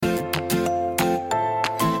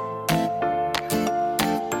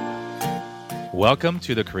Welcome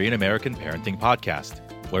to the Korean American Parenting Podcast,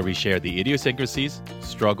 where we share the idiosyncrasies,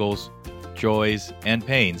 struggles, joys, and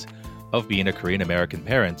pains of being a Korean American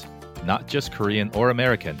parent, not just Korean or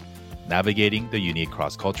American, navigating the unique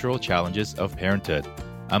cross-cultural challenges of parenthood.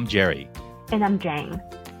 I'm Jerry. And I'm Jang.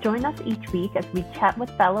 Join us each week as we chat with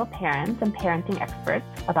fellow parents and parenting experts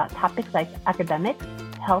about topics like academics,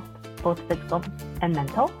 health, both physical and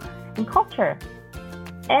mental, and culture.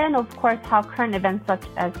 And of course, how current events such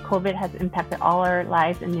as COVID has impacted all our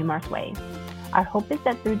lives in numerous ways. Our hope is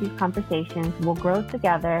that through these conversations, we'll grow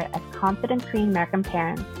together as confident Korean American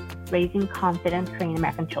parents, raising confident Korean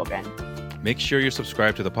American children. Make sure you're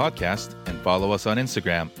subscribed to the podcast and follow us on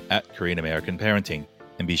Instagram at Korean American Parenting.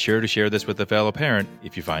 And be sure to share this with a fellow parent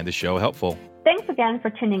if you find the show helpful. Thanks again for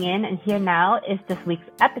tuning in, and here now is this week's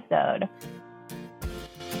episode.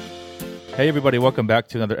 Hey everybody, welcome back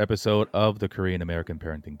to another episode of the Korean American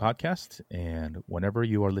Parenting Podcast. And whenever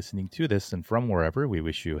you are listening to this and from wherever, we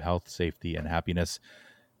wish you health, safety, and happiness.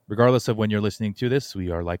 Regardless of when you're listening to this,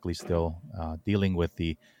 we are likely still dealing with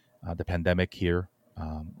the pandemic here.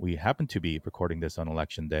 We happen to be recording this on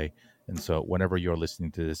Election Day. And so whenever you're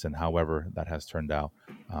listening to this and however that has turned out,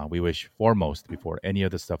 we wish foremost, before any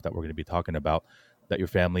of the stuff that we're going to be talking about, that your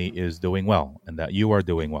family is doing well and that you are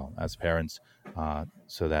doing well as parents,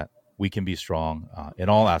 so that we can be strong in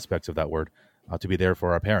all aspects of that word, to be there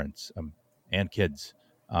for our parents and kids.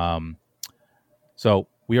 So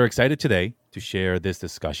we are excited today to share this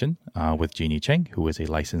discussion with Jeannie Cheng, who is a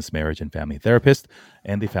licensed marriage and family therapist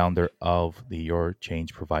and the founder of the Your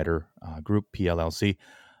Change Provider Group, PLLC,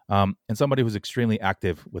 and somebody who's extremely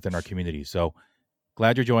active within our community. So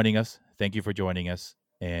glad you're joining us. Thank you for joining us.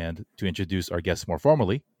 And to introduce our guest more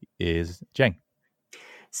formally is Cheng.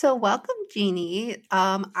 So welcome, Jeannie.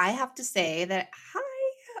 I have to say that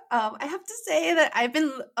I've been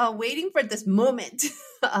waiting for this moment.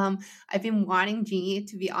 I've been wanting Jeannie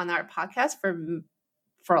to be on our podcast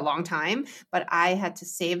for a long time, but I had to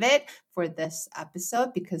save it for this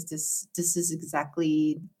episode because this is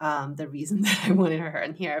exactly the reason that I wanted her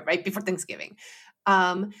in here right before Thanksgiving.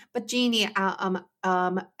 But Jeannie,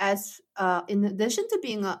 as in addition to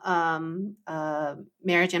being a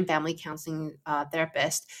marriage and family counseling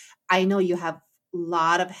therapist, I know you have a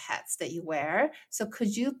lot of hats that you wear. So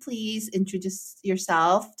could you please introduce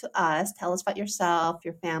yourself to us? Tell us about yourself,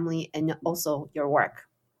 your family, and also your work.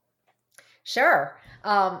 Sure.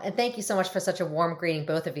 And thank you so much for such a warm greeting,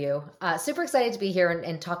 both of you. Super excited to be here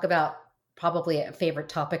and talk about probably a favorite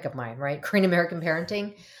topic of mine, right? Korean American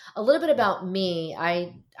parenting. A little bit about me.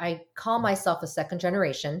 I call myself a second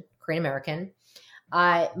generation Korean American.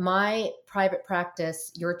 My private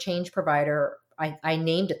practice, Your Change Provider, I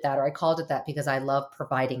named it that, or I called it that because I love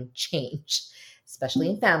providing change, especially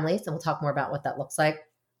in families. And we'll talk more about what that looks like.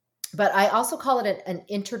 But I also call it an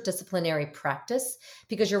interdisciplinary practice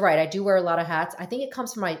because you're right. I do wear a lot of hats. I think it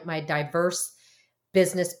comes from my diverse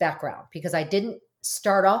business background because I didn't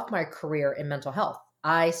start off my career in mental health.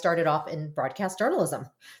 I started off in broadcast journalism.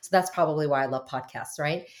 So that's probably why I love podcasts,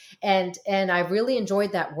 right? And I really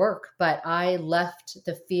enjoyed that work, but I left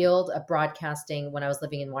the field of broadcasting when I was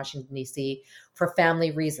living in Washington, D.C. for family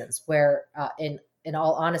reasons, where in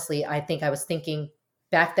all honesty, I think I was thinking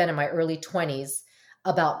back then in my early 20s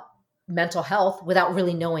about mental health without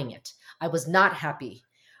really knowing it. I was not happy.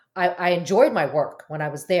 I enjoyed my work when I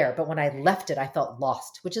was there, but when I left it, I felt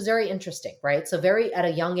lost, which is very interesting, right? So at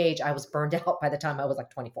a young age, I was burned out by the time I was like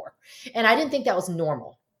 24. And I didn't think that was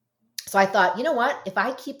normal. So I thought, you know what? If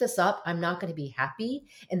I keep this up, I'm not going to be happy.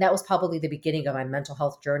 And that was probably the beginning of my mental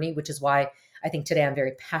health journey, which is why I think today I'm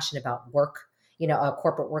very passionate about work, a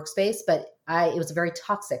corporate workspace, but it was a very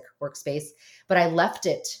toxic workspace, but I left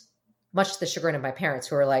it much to the chagrin of my parents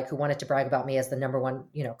who wanted to brag about me as the number one,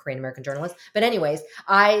 Korean American journalist. But anyways,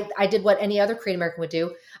 I did what any other Korean American would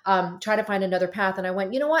do, try to find another path. And I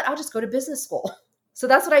went, you know what? I'll just go to business school. So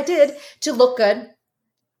that's what I did to look good.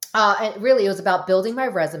 And really it was about building my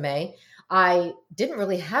resume. I didn't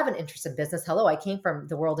really have an interest in business. Hello, I came from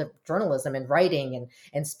the world of journalism and writing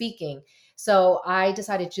and speaking. So I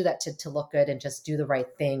decided to do that to look good and just do the right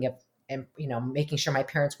thing and making sure my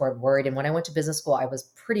parents weren't worried. And when I went to business school, I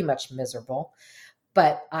was pretty much miserable,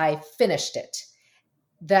 but I finished it.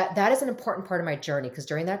 That is an important part of my journey because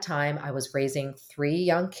during that time I was raising 3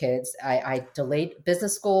 young kids. I delayed.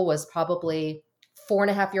 Business school was probably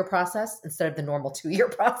 4.5-year process instead of the normal 2-year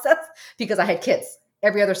process because I had kids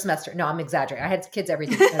every other semester. No, I'm exaggerating. I had kids every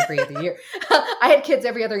other year. I had kids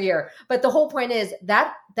every other year. But the whole point is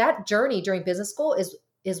that journey during business school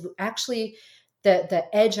is actually the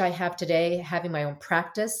edge I have today, having my own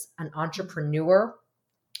practice, an entrepreneur,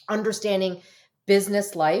 understanding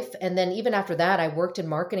business life. And then even after that, I worked in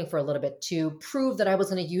marketing for a little bit to prove that I was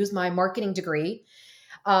going to use my marketing degree.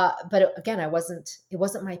 But again, it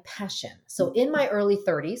wasn't my passion. So in my early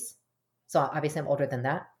 30s, so obviously I'm older than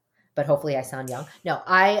that, but hopefully I sound young. No,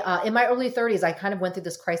 in my early 30s, I kind of went through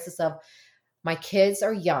this crisis of my kids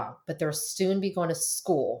are young, but they'll soon be going to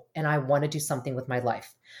school and I want to do something with my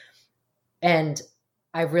life. And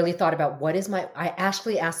I really thought about I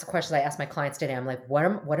actually asked the questions I ask my clients today. I'm like, what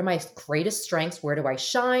are my greatest strengths? Where do I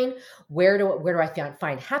shine? Where do I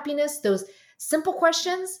find happiness? Those simple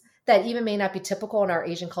questions that even may not be typical in our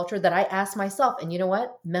Asian culture that I asked myself. And you know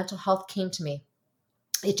what? Mental health came to me.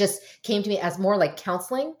 It just came to me as more like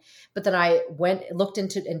counseling. But then I looked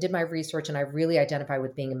into and did my research, and I really identified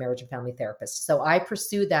with being a marriage and family therapist. So I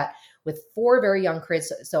pursued that with 4 very young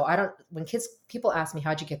kids. So when people ask me,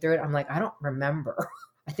 how'd you get through it? I'm like, I don't remember.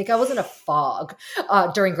 I think I was in a fog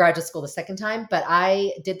during graduate school the second time, but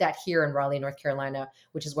I did that here in Raleigh, North Carolina,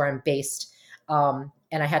 which is where I'm based. And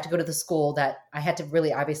I had to go to the school that I had to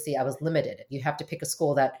really, obviously I was limited. You have to pick a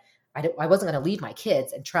school that I wasn't going to leave my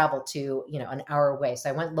kids and travel to, an hour away. So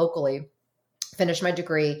I went locally, finished my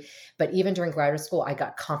degree. But even during graduate school, I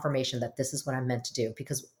got confirmation that this is what I'm meant to do,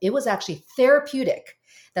 because it was actually therapeutic.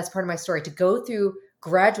 That's part of my story, to go through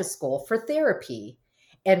graduate school for therapy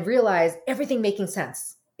and realize everything making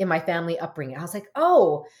sense in my family upbringing. I was like,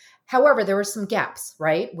 oh, however, there were some gaps,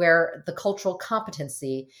 right? Where the cultural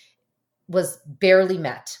competency was barely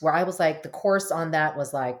met, where I was like, the course on that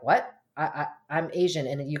was like, what? I'm Asian.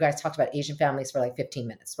 And you guys talked about Asian families for like 15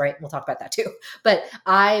 minutes, right? We'll talk about that too. But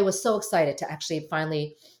I was so excited to actually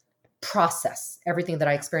finally process everything that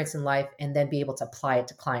I experienced in life and then be able to apply it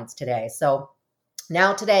to clients today. So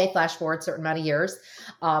now today, flash forward a certain amount of years,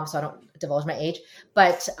 so I don't divulge my age,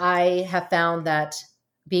 but I have found that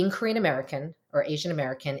being Korean American or Asian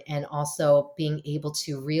American, and also being able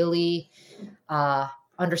to really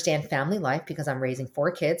understand family life, because I'm raising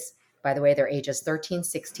 4 kids. By the way, they're ages 13,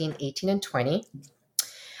 16, 18, and 20.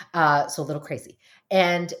 So a little crazy.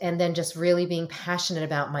 And then just really being passionate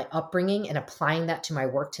about my upbringing and applying that to my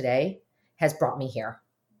work today has brought me here.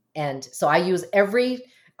 And so I've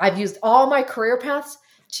used all my career paths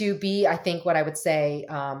to be, I think, what I would say,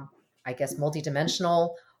 I guess,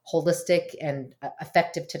 multidimensional, holistic, and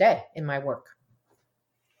effective today in my work.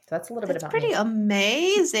 So that's a little bit about pretty me.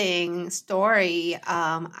 Amazing story.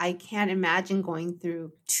 I can't imagine going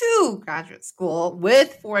through 2 graduate school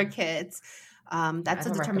with 4 kids. That's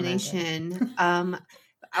a determination.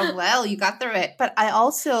 Well, you got through it. But I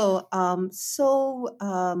also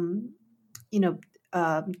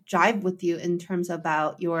jive with you in terms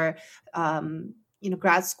about your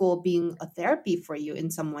grad school being a therapy for you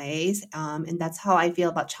in some ways. And that's how I feel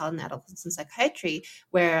about child and adolescent psychiatry,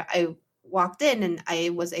 where I walked in and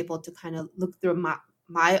I was able to kind of look through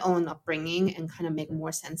my own upbringing and kind of make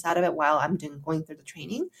more sense out of it while I'm going through the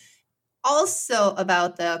training. Also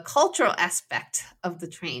about the cultural aspect of the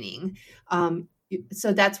training.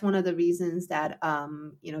 So that's one of the reasons that,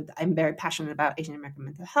 I'm very passionate about Asian American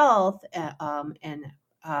mental health and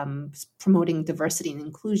promoting diversity and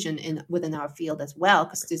inclusion within our field as well,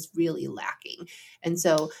 because it's really lacking. And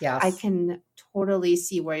so yes. I can totally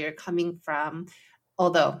see where you're coming from,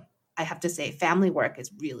 although I have to say family work is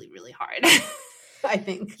really, really hard. I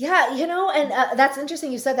think. Yeah. And that's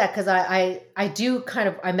interesting you said that, because I do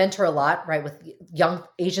I mentor a lot, right, with young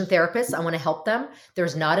Asian therapists. I want to help them.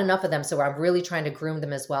 There's not enough of them. So I'm really trying to groom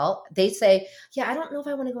them as well. They say, yeah, I don't know if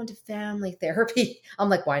I want to go into family therapy. I'm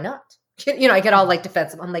like, why not? I get all like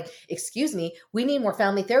defensive. I'm like, excuse me, we need more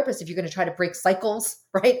family therapists if you're going to try to break cycles,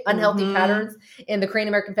 right? Unhealthy patterns in the Korean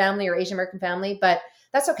American family or Asian American family. But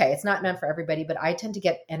that's okay. It's not meant for everybody, but I tend to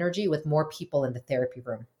get energy with more people in the therapy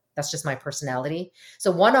room. That's just my personality.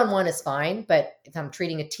 So one-on-one is fine, but if I'm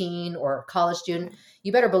treating a teen or a college student,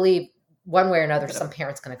 you better believe one way or another, some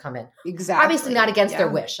parent's going to come in. Exactly. Obviously not against their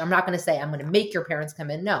wish. I'm not going to say I'm going to make your parents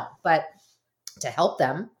come in. No, but to help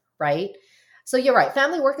them, right? So you're right.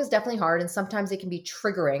 Family work is definitely hard. And sometimes it can be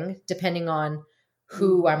triggering depending on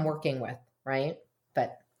who I'm working with, right?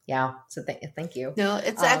 But yeah. So thank you. No,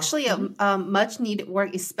 it's actually a much needed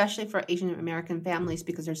work, especially for Asian American families,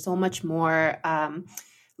 because there's so much more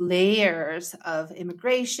layers of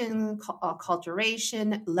immigration,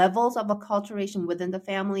 acculturation, levels of acculturation within the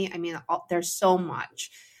family. I mean, there's so much.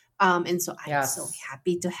 And so I'm so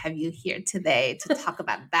happy to have you here today to talk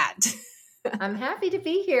about that. I'm happy to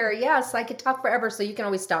be here. Yes, I could talk forever, so you can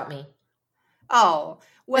always stop me. Oh,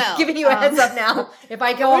 well. Giving you a heads up now. If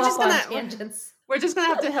I go off on tangents. We're just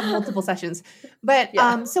going to have multiple sessions. But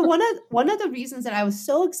so one of the reasons that I was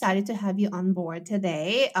so excited to have you on board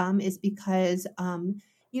today is because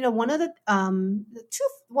one of the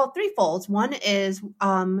three folds. One is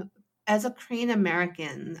as a Korean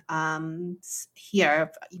American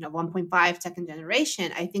here, 1.5 second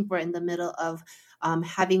generation, I think we're in the middle of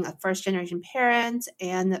having a first generation parent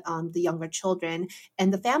and the younger children,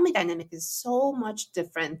 and the family dynamic is so much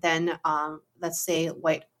different than let's say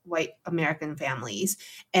white American families,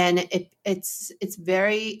 and it's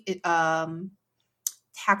very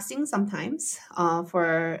taxing sometimes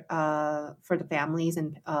for the families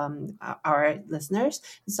and our listeners.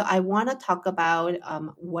 So I want to talk about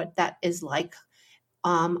what that is like.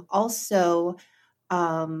 Also,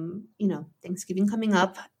 Thanksgiving coming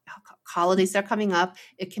up, holidays are coming up.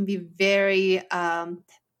 It can be very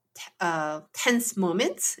tense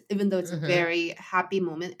moments, even though it's a very happy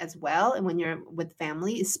moment as well. And when you're with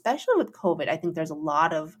family, especially with COVID, I think there's a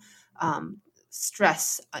lot of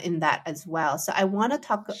stress in that as well. So I want to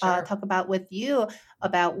talk about with you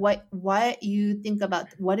about what you think about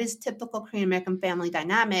what is typical Korean American family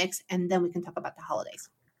dynamics, and then we can talk about the holidays.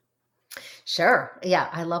 Sure. Yeah,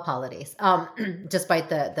 I love holidays. Despite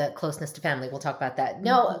the closeness to family, we'll talk about that.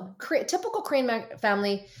 No, typical Korean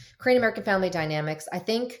American family dynamics. I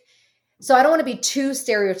think so. I don't want to be too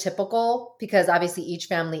stereotypical because obviously each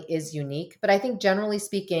family is unique. But I think generally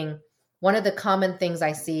speaking, one of the common things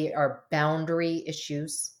I see are boundary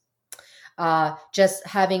issues. Just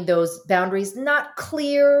having those boundaries not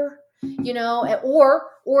clear,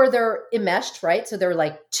 or they're enmeshed, right? So they're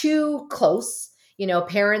like too close.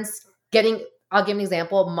 Parents I'll give an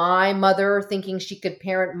example. My mother thinking she could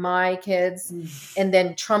parent my kids and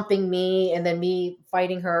then trumping me and then me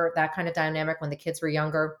fighting her, that kind of dynamic when the kids were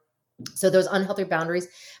younger. So those unhealthy boundaries.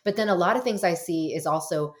 But then a lot of things I see is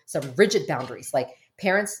also some rigid boundaries, like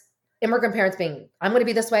immigrant parents being, I'm going to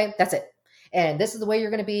be this way. That's it. And this is the way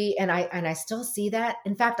you're going to be. And I still see that.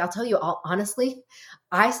 In fact, I'll tell you honestly,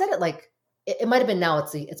 I said it like, it might've been now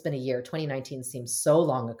it's been a year. 2019 seems so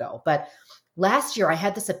long ago, but last year I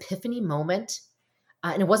had this epiphany moment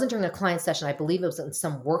and it wasn't during a client session. I believe it was in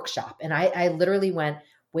some workshop. And I literally went,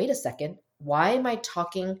 wait a second. Why am I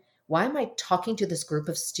talking to this group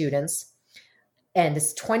of students? And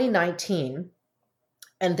it's 2019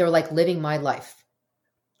 and they're like living my life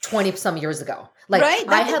 20 some years ago. Like right?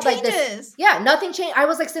 I had like this, nothing changed. I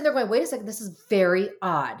was like sitting there going, wait a second, this is very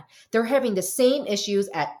odd. They're having the same issues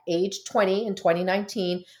at age 20 in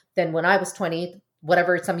 2019 than when I was 20,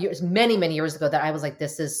 whatever, some years, many, many years ago, that I was like,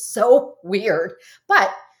 this is so weird.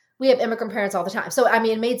 But we have immigrant parents all the time. So, I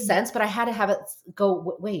mean, it made sense, but I had to have it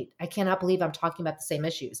go, wait, I cannot believe I'm talking about the same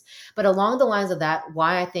issues. But along the lines of that,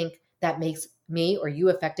 why I think that makes me or you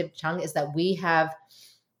effective, Chung, is that we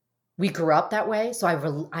grew up that way. So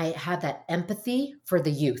I have that empathy for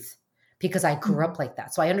the youth because I grew up like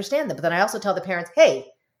that. So I understand them. But then I also tell the parents,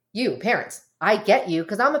 hey, you parents, I get you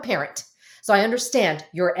because I'm a parent. So I understand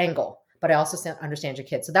your angle, but I also understand your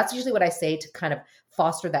kids. So that's usually what I say to kind of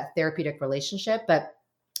foster that therapeutic relationship. But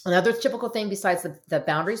another typical thing besides the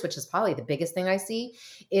boundaries, which is probably the biggest thing I see,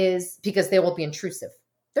 is because they will be intrusive.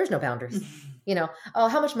 There's no boundaries. Oh,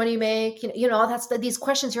 how much money you make? That's these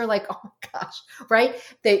questions. You're like, oh my gosh, right?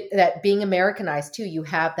 That being Americanized too, you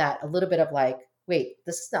have that a little bit of like, wait,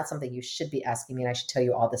 this is not something you should be asking me, and I should tell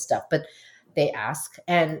you all this stuff. But they ask,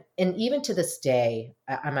 and even to this day,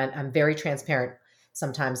 I'm very transparent.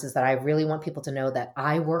 Sometimes is that I really want people to know that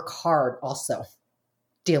I work hard also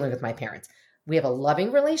dealing with my parents. We have a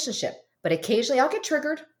loving relationship, but occasionally I'll get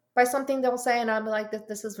triggered by something they'll say, and I'm like,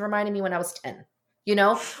 this is reminding me when I was 10.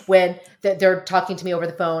 When they're talking to me over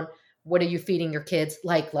the phone, what are you feeding your kids?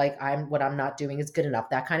 Like what I'm not doing is good enough,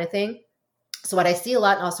 that kind of thing. So what I see a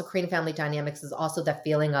lot in also Korean family dynamics is also that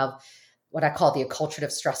feeling of what I call the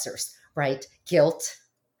acculturative stressors, right? Guilt.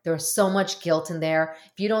 There's so much guilt in there.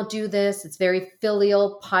 If you don't do this, it's very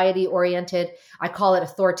filial, piety oriented. I call it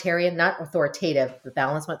authoritarian, not authoritative, the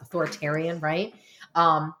balance went authoritarian, right?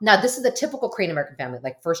 Now this is the typical Korean American family,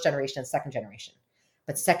 like first generation and second generation.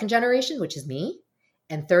 But second generation, which is me,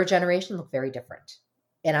 and third generation look very different.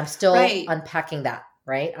 And I'm still unpacking that,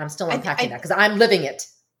 right? I'm still unpacking that because I'm living it.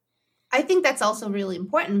 I think that's also really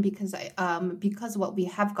important because what we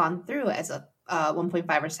have gone through as a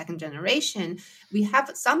 1.5 or second generation, we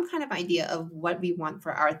have some kind of idea of what we want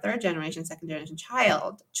for our third generation, second generation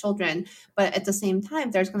children. But at the same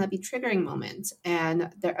time, there's going to be triggering moments, and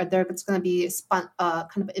there's going to be kind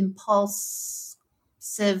of impulsive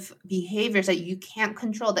behaviors that you can't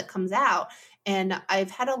control that comes out. And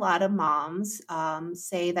I've had a lot of moms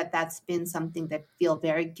say that that's been something they feel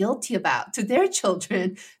very guilty about to their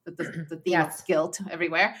children, the theme of guilt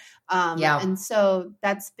everywhere. And so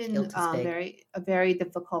that's been very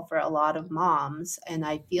difficult for a lot of moms, and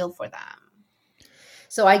I feel for them.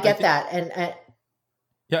 So I get that. And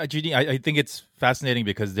Yeah, Judy, I think it's fascinating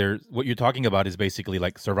because what you're talking about is basically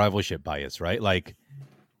like survivalship bias, right? Like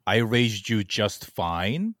I raised you just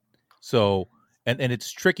fine. So and it's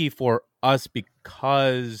tricky for us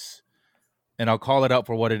because, and I'll call it out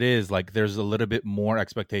for what it is, like there's a little bit more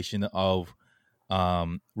expectation of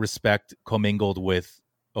respect commingled with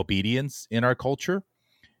obedience in our culture.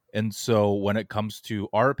 And so when it comes to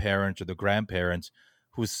our parents or the grandparents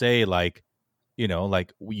who say like,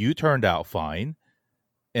 like you turned out fine,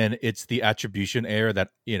 and it's the attribution error that,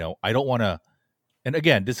 I don't want to, and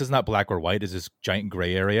again, this is not black or white, it's this giant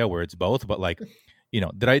gray area where it's both, but like,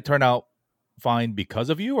 did I turn out fine because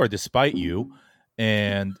of you or despite you?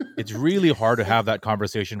 And it's really hard to have that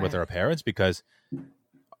conversation with our parents because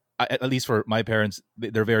at least for my parents,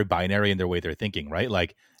 they're very binary in their way they're thinking, right?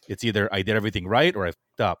 Like it's either I did everything right or I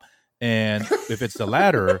fucked up. And if it's the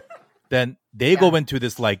latter, then they go into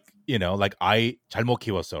this like, like I 잘못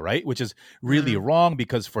키웠어, right? Which is really wrong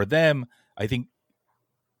because for them, I think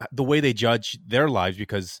the way they judge their lives,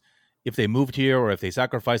 because if they moved here or if they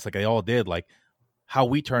sacrificed like they all did, like how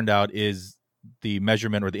we turned out is the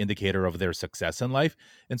measurement or the indicator of their success in life.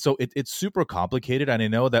 And so it's super complicated. And I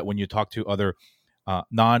know that when you talk to other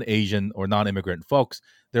non-Asian or non-immigrant folks,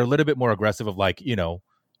 they're a little bit more aggressive of like,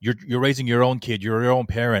 you're raising your own kid, you're your own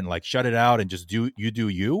parent, like shut it out and just do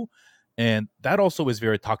you. And that also is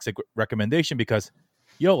very toxic recommendation because,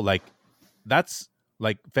 like that's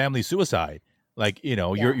like family suicide. Like,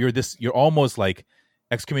 you're almost like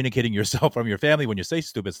excommunicating yourself from your family when you say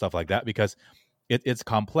stupid stuff like that because it's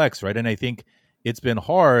complex, right? And I think it's been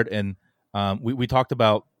hard. And we talked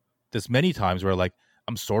about this many times where like,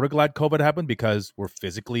 I'm sort of glad COVID happened because we're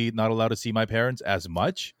physically not allowed to see my parents as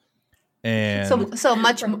much. And so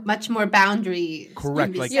much more boundary.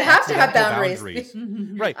 Correct. Like you have to have boundaries.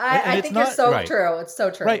 Right. I think it's so right. true. It's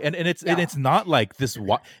so true. Right. And it's not like this.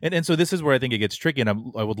 And so this is where I think it gets tricky. And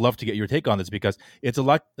I would love to get your take on this because it's a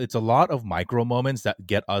lot of micro moments that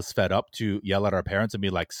get us fed up to yell at our parents and be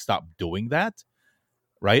like, stop doing that.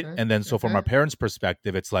 Right. And then so from our parents'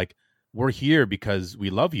 perspective, it's like, we're here because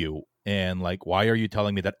we love you. And like, why are you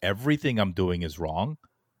telling me that everything I'm doing is wrong?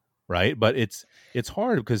 Right. But it's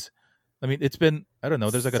hard because I mean, it's been, I don't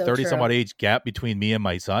know, there's like a 30 some odd age gap between me and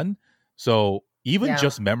my son. So even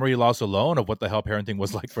just memory loss alone of what the hell parenting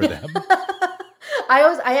was like for them.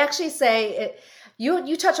 I actually say,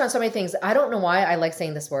 you touch on so many things. I don't know why I like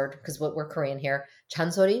saying this word because we're Korean here.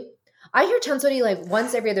 Chansori. I hear chansori like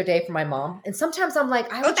once every other day from my mom. And sometimes I'm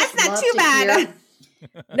like, I would just that's not love too to bad.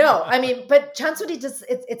 Hear. No, I mean, but chansori just,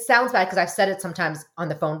 it sounds bad because I've said it sometimes on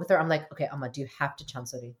the phone with her. I'm like, okay, Amma, do you have to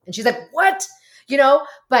chansori? And she's like, what?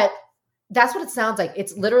 But that's what it sounds like.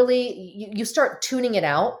 It's literally, you start tuning it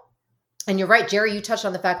out. And you're right, Jerry, you touched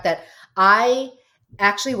on the fact that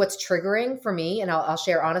what's triggering for me, and I'll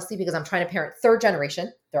share honestly, because I'm trying to parent third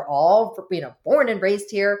generation. They're all, born and raised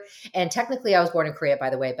here. And technically I was born in Korea, by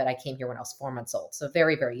the way, but I came here when I was 4 months old. So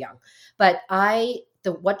very, very young. But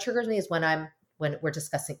what triggers me is when we're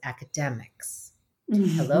discussing academics.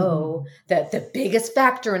 Hello, the biggest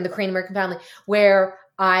factor in the Korean American family, where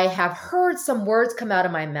I have heard some words come out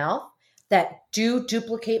of my mouth that do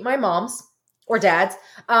duplicate my mom's or dad's.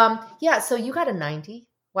 So you got a 90.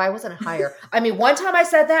 Why wasn't it higher? I mean, one time I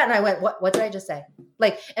said that and I went, what did I just say?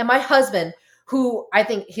 Like, and my husband, who I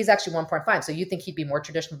think he's actually 1.5. So you think he'd be more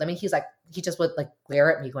traditional than me. He's like, he just would like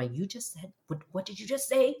glare at me going, you just said, what did you just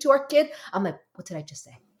say to our kid? I'm like, what did I just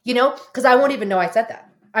say? Cause I won't even know I said that.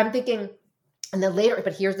 I'm thinking, and then later,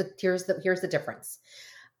 but here's the difference.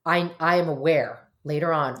 I am aware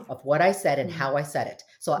later on of what I said and how I said it.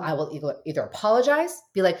 So I will either apologize,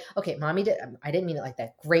 be like, okay, mommy, I didn't mean it like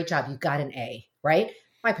that. Great job. You got an A, right?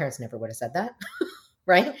 My parents never would have said that,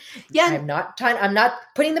 right? Yeah. I'm not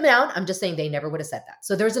putting them down. I'm just saying they never would have said that.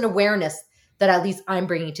 So there's an awareness that at least I'm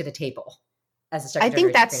bringing to the table as a second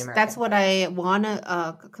generation. I think that's what I want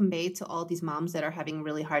to convey to all these moms that are having a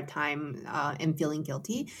really hard time and feeling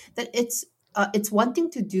guilty, that it's one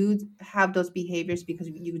thing to have those behaviors because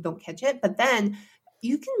you don't catch it, but then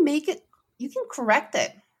you can correct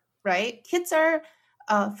it, right? Kids are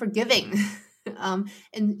forgiving.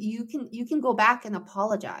 And you can go back and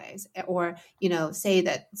apologize or, say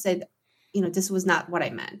that, this was not what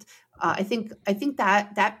I meant. I think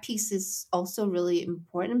that piece is also really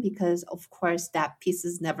important because of course that piece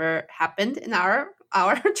has never happened in our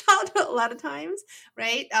childhood a lot of times,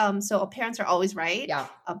 right? So our parents are always right. Yeah.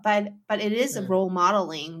 But it is a role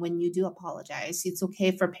modeling when you do apologize. It's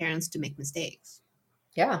okay for parents to make mistakes.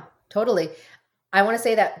 Yeah, totally. I want to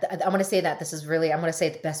say that this is really, I'm going to say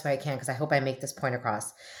it the best way I can because I hope I make this point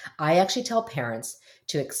across. I actually tell parents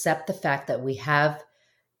to accept the fact that we have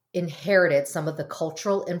inherited some of the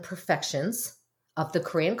cultural imperfections of the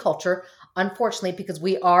Korean culture, unfortunately, because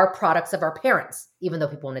we are products of our parents, even though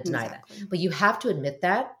people want to deny that. But you have to admit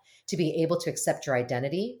that to be able to accept your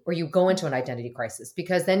identity, or you go into an identity crisis,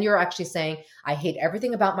 because then you're actually saying, I hate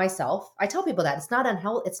everything about myself. I tell people that it's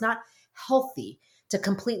not healthy to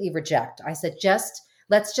completely reject. I said,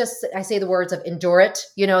 I say the words of endure it.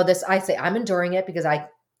 I say I'm enduring it because I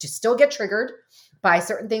just still get triggered by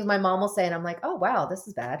certain things my mom will say. And I'm like, oh, wow, this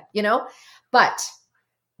is bad, but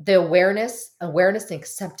the awareness and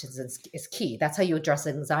acceptance is key. That's how you address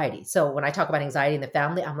anxiety. So when I talk about anxiety in the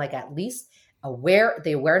family, I'm like, at least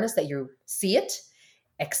the awareness that you see it,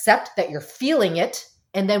 accept that you're feeling it,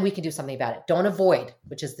 and then we can do something about it. Don't avoid,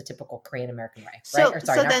 which is the typical Korean American way, right?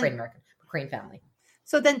 Korean American, Korean family.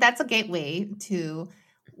 So then that's a gateway to,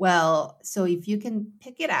 so if you can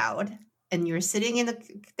pick it out and you're sitting in a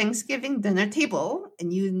Thanksgiving dinner table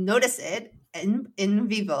and you notice it in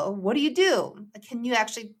vivo, what do? Can you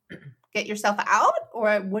actually get yourself out,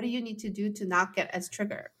 or what do you need to do to not get as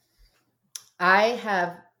triggered? I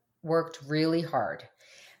have worked really hard.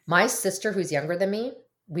 My sister, who's younger than me,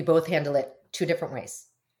 we both handle it two different ways.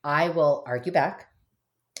 I will argue back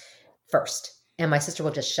first, and my sister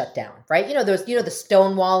will just shut down, right? The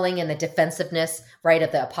stonewalling and the defensiveness, right,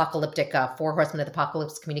 of the apocalyptic 4 horsemen of the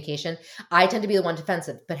apocalypse communication. I tend to be the one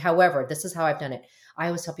defensive, but however, this is how I've done it. I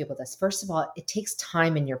always tell people this. First of all, it takes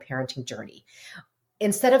time in your parenting journey.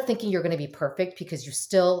 Instead of thinking you're going to be perfect because you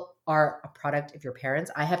still are a product of your parents,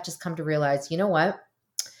 I have just come to realize, you know what?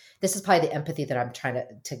 This is probably the empathy that I'm trying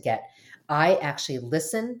to get. I actually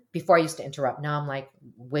listen. Before I used to interrupt. Now I'm like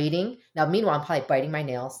waiting. Now, meanwhile, I'm probably biting my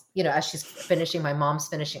nails, as she's finishing, my mom's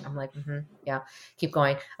finishing. I'm like, yeah, keep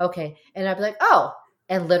going. Okay. And I'd be like, oh,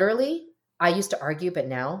 and literally I used to argue, but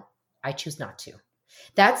now I choose not to.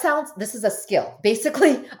 This is a skill.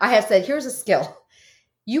 Basically, I have said, here's a skill.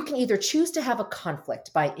 You can either choose to have a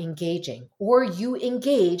conflict by engaging, or you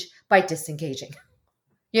engage by disengaging.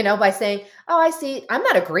 By saying, oh, I see, I'm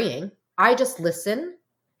not agreeing. I just listen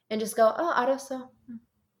and just go, oh, so.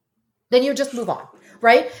 Then you just move on,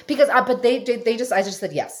 right? Because, I just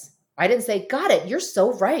said, yes. I didn't say, got it. You're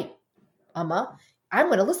so right, Amma. I'm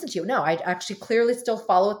going to listen to you. No, I actually clearly still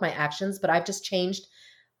follow with my actions, but I've just changed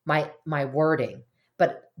my wording.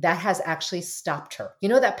 But that has actually stopped her.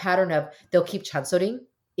 That pattern of they'll keep chansoring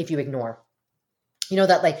if you ignore.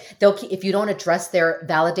 That like if you don't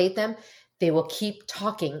validate them, they will keep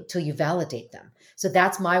talking till you validate them. So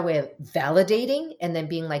that's my way of validating and then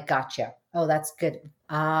being like, gotcha. Oh, that's good.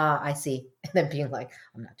 I see. And then being like,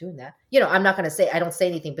 I'm not doing that. I'm not going to say, I don't say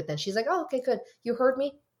anything, but then she's like, oh, okay, good. You heard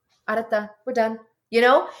me. Arata, we're done.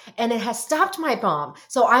 And it has stopped my bomb.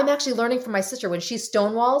 So I'm actually learning from my sister when she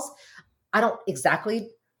stonewalls. I don't exactly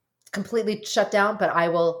completely shut down, but I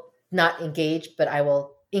will not engage, but I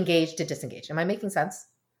will engage to disengage. Am I making sense?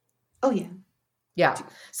 Oh, yeah. Yeah.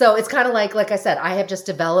 So it's kind of like I said, I have just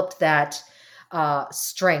developed that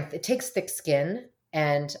strength. It takes thick skin.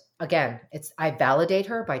 And again, I validate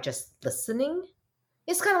her by just listening.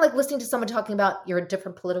 It's kind of like listening to someone talking about your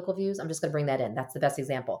different political views. I'm just going to bring that in. That's the best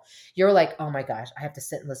example. You're like, oh my gosh, I have to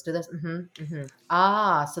sit and listen to this.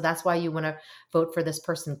 So that's why you want to vote for this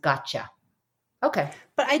person. Gotcha. Okay.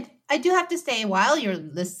 But I do have to say, while you're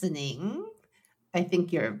listening, I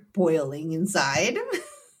think you're boiling inside.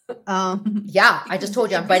 Yeah, I just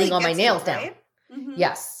told you I'm biting all my nails down. Mm-hmm.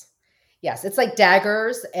 Yes. It's like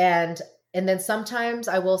daggers. And then sometimes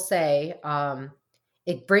I will say,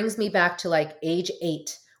 it brings me back to like age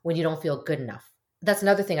 8 when you don't feel good enough. That's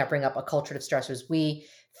another thing I bring up, a culture of stressors. We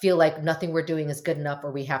feel like nothing we're doing is good enough,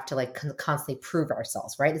 or we have to like constantly prove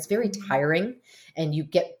ourselves, right? It's very tiring and you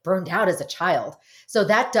get burned out as a child. So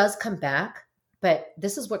that does come back, but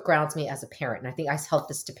this is what grounds me as a parent. And I think I help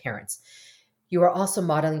this to parents. You are also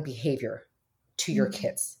modeling behavior to your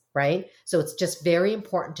kids, right? So it's just very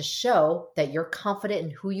important to show that you're confident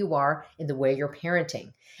in who you are in the way you're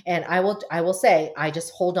parenting. And I will say, I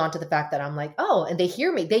just hold on to the fact that I'm like, oh, and they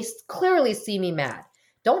hear me. They clearly see me mad.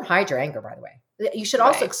 Don't hide your anger, by the way. You should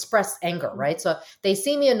also express anger, right? So they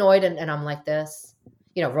see me annoyed and I'm like this,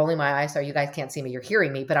 rolling my eyes. So you guys can't see me, you're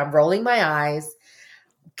hearing me, but I'm rolling my eyes,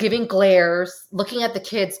 giving glares, looking at the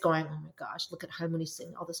kids going, oh my gosh, look at Harmony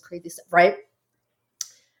saying all this crazy stuff, right?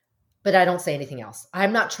 But I don't say anything else.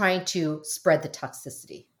 I'm not trying to spread the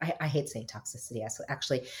toxicity. I hate saying toxicity.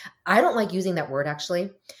 Actually, I don't like using that word actually,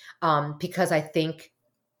 because I think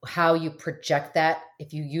how you project that,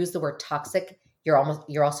 if you use the word toxic, you're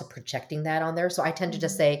also projecting that on there. So I tend to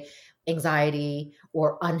just say anxiety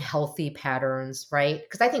or unhealthy patterns, right?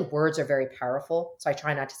 Because I think words are very powerful. So I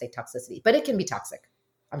try not to say toxicity, but it can be toxic.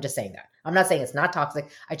 I'm just saying that. I'm not saying it's not toxic.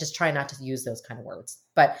 I just try not to use those kind of words.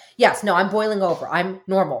 But yes, no, I'm boiling over. I'm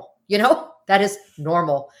normal. That is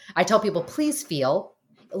normal. I tell people, please feel.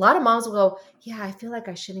 A lot of moms will go, yeah, I feel like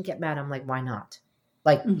I shouldn't get mad. I'm like, why not?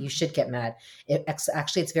 Like, you should get mad.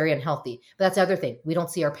 Actually, it's very unhealthy. But that's the other thing. We don't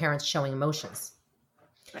see our parents showing emotions.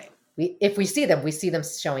 Right. If we see them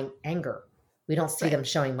showing anger. We don't see them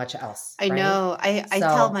showing much else. I know. I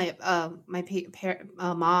tell my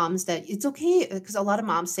moms that it's okay, because a lot of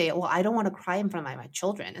moms say, well, I don't want to cry in front of my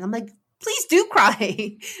children. And I'm like, please do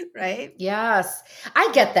cry. Right. Yes.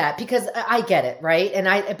 I get that, because I get it. Right.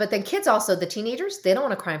 But then kids also, the teenagers, they don't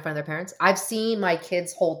want to cry in front of their parents. I've seen my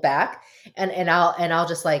kids hold back, and I'll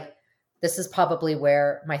just like, this is probably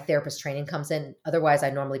where my therapist training comes in. Otherwise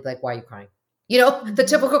I normally be like, why are you crying? You know, the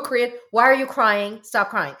typical Korean, why are you crying?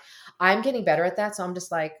 Stop crying. I'm getting better at that. So I'm just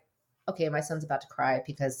like, okay, my son's about to cry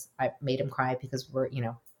because I made him cry because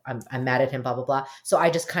I'm mad at him, blah, blah, blah. So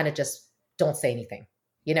I just kind of just don't say anything,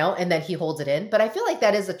 and then he holds it in. But I feel like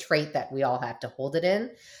that is a trait that we all have to hold it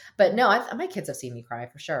in. But no, my kids have seen me cry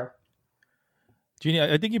for sure. Jeannie,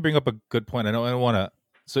 I think you bring up a good point. I don't want to,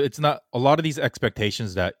 so it's not a lot of these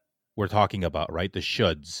expectations that we're talking about, right? The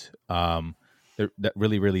shoulds, that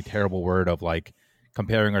really, really terrible word of like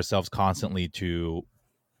comparing ourselves constantly to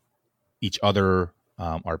each other,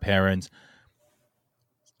 our parents.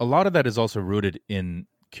 A lot of that is also rooted in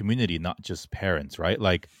community, not just parents, right?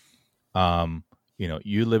 Like,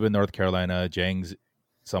 you live in North Carolina, Jang's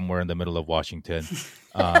somewhere in the middle of Washington.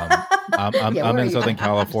 I'm in Southern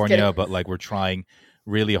California, but like we're trying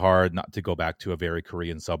really hard not to go back to a very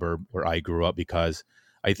Korean suburb where I grew up, because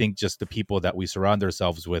I think just the people that we surround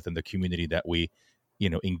ourselves with and the community that we,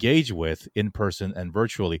 engage with in person and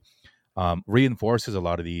virtually, reinforces a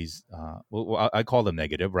lot of these, I call them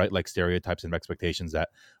negative, right? Like stereotypes and expectations that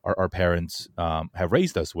our parents have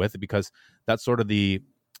raised us with, because that's sort of the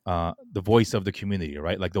voice of the community,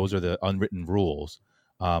 right? Like those are the unwritten rules.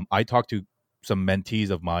 I talk to some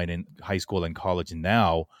mentees of mine in high school and college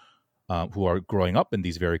now who are growing up in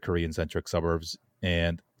these very Korean-centric suburbs,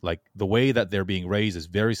 and like the way that they're being raised is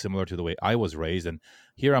very similar to the way I was raised. And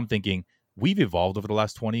here I'm thinking, we've evolved over the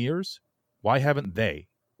last 20 years. Why haven't they?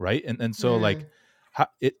 Right. And so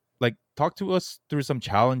talk to us through some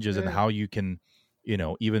challenges and how you can,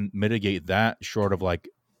 even mitigate that, short of like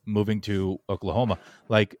moving to Oklahoma,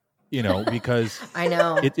 like, because I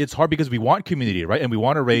know it's hard because we want community, right? And we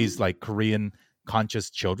want to raise like Korean conscious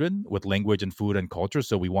children with language and food and culture.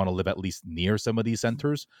 So we want to live at least near some of these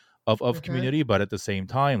centers of community. But at the same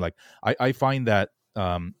time, like I find that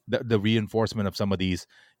the reinforcement of some of these,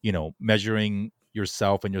 measuring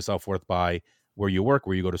yourself and your self-worth by where you work,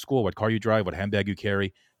 where you go to school, what car you drive, what handbag you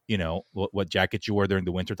carry, what jacket you wear during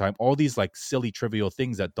the wintertime, all these like silly, trivial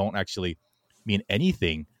things that don't actually mean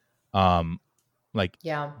anything.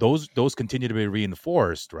 Those continue to be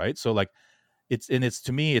reinforced, right? So like it's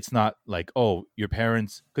to me, it's not like, oh, your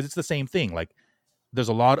parents, because it's the same thing. Like there's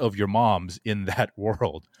a lot of your moms in that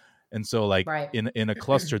world. And so like in a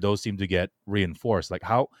cluster, those seem to get reinforced. Like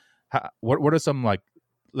what are some, like,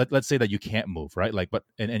 let's say that you can't move, right? Like, but,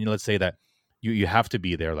 and let's say that you have to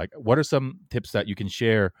be there. Like, what are some tips that you can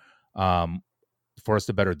share for us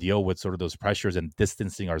to better deal with sort of those pressures and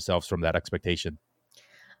distancing ourselves from that expectation?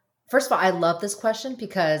 First of all, I love this question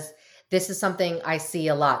because this is something I see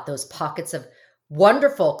a lot, those pockets of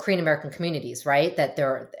wonderful Korean American communities, right? That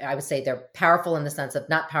I would say they're powerful in the sense of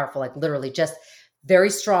not powerful, like literally just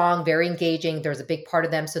very strong, very engaging. There's a big part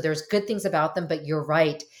of them. So there's good things about them, but you're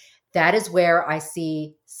right. That is where I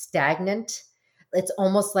see stagnant. It's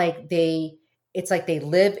almost like they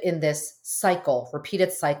live in this cycle,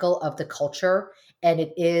 repeated cycle of the culture. And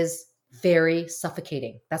it is very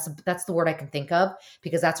suffocating. That's the word I can think of,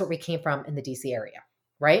 because that's what we came from in the DC area,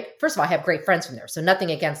 right? First of all, I have great friends from there, so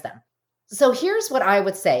nothing against them. So here's what I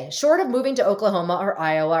would say. Short of moving to Oklahoma or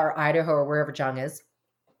Iowa or Idaho or wherever Jung is,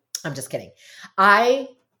 I'm just kidding. I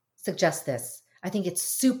suggest this. I think it's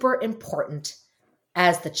super important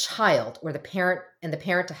as the child or the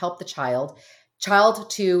parent to help the child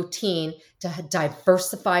to teen, to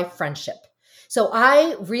diversify friendship. So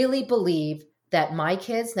I really believe that my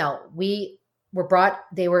kids, now they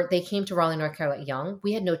came to Raleigh, North Carolina young.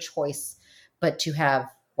 We had no choice but to have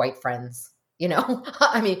white friends,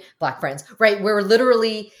 I mean, Black friends, right? We're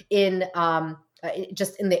literally in,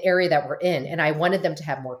 just in the area that we're in. And I wanted them to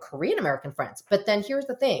have more Korean American friends. But then here's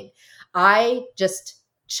the thing. I just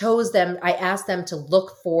chose them. I asked them to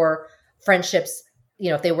look for friendships,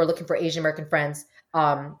 if they were looking for Asian American friends,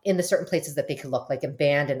 in the certain places that they could look, like in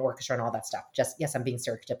band and orchestra and all that stuff. Just, yes, I'm being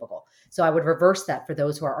stereotypical. So I would reverse that for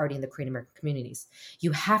those who are already in the Korean American communities.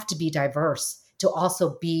 You have to be diverse to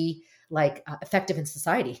also be effective in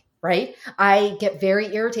society, right? I get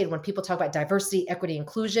very irritated when people talk about diversity, equity,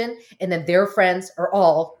 inclusion, and then their friends are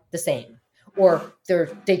all the same, or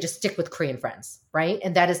they just stick with Korean friends, right?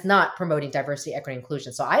 And that is not promoting diversity, equity,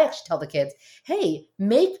 inclusion. So I actually tell the kids, hey,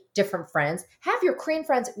 make different friends, have your Korean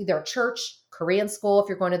friends, either at church, Korean school, if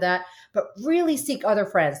you're going to that, but really seek other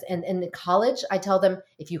friends. And in college, I tell them,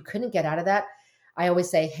 if you couldn't get out of that, I always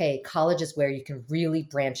say, hey, college is where you can really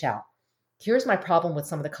branch out. Here's my problem with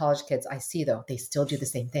some of the college kids I see, though. They still do the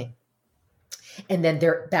same thing. And then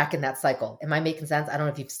they're back in that cycle. Am I making sense? I don't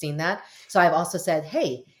know if you've seen that. So I've also said,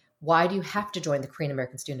 hey, why do you have to join the Korean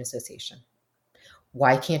American Student Association?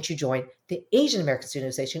 Why can't you join the Asian American Student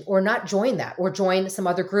Association, or not join that, or join some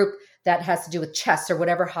other group that has to do with chess or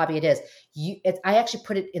whatever hobby it is? I actually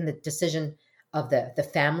put it in the decision of the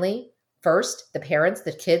family first, the parents,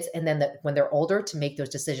 the kids, and then when they're older, to make those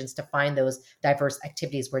decisions, to find those diverse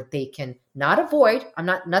activities where they can not avoid.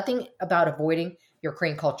 Nothing about avoiding your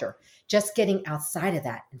Korean culture, just getting outside of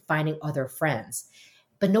that and finding other friends.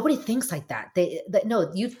 But nobody thinks like that.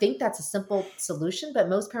 No, you think that's a simple solution, but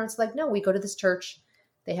most parents are like, no, we go to this church.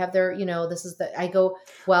 They have their, I go,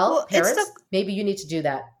 well parents, maybe you need to do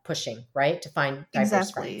that pushing, right? To find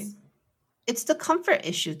diverse friends. It's the comfort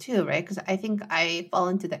issue too, right? Because I think I fall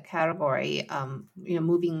into that category.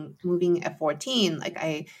 Moving at 14, like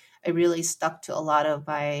I really stuck to a lot of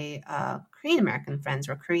my Korean American friends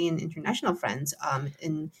or Korean international friends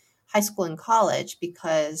in high school and college,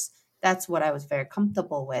 because that's what I was very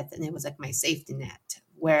comfortable with, and it was like my safety net.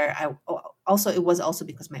 Where it was also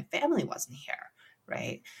because my family wasn't here,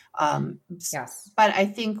 right? Yes. But I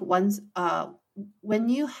think once when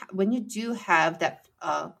you do have that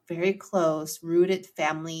very close rooted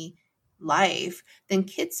family life, then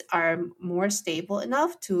kids are more stable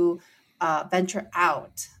enough to venture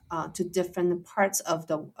out to different parts of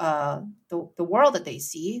the world that they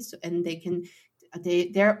see, and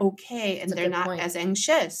they're okay, and they're not as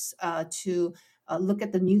anxious to look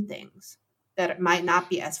at the new things that might not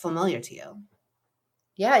be as familiar to you.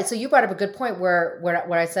 Yeah. So you brought up a good point where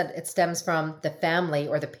what I said, it stems from the family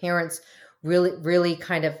or the parents really, really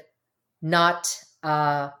kind of not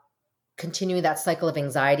continuing that cycle of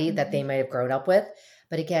anxiety that they might have grown up with.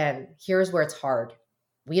 But again, here's where it's hard.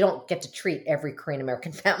 We don't get to treat every Korean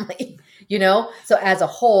American family, So as a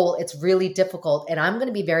whole, it's really difficult. And I'm going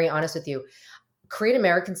to be very honest with you. Korean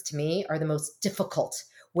Americans, to me, are the most difficult,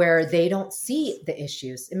 where they don't see the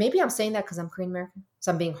issues. And maybe I'm saying that because I'm Korean American,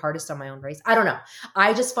 so I'm being hardest on my own race. I don't know.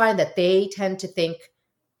 I just find that they tend to think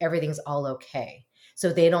everything's all okay.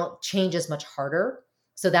 So they don't change as much harder.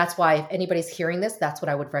 So that's why if anybody's hearing this, that's what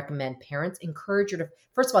I would recommend. Parents, encourage you to,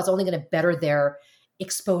 first of all, it's only going to better their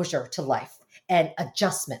exposure to life and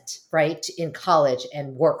adjustment, right? In college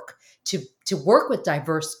and work, to work with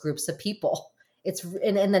diverse groups of people.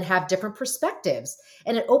 And then have different perspectives,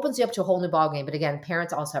 and it opens you up to a whole new ballgame. But again,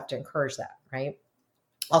 parents also have to encourage that, right?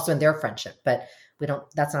 Also in their friendship, but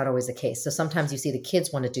that's not always the case. So sometimes you see the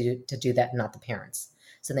kids want to do that, not the parents.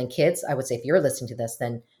 So then kids, I would say, if you're listening to this,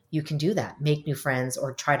 then you can do that, make new friends,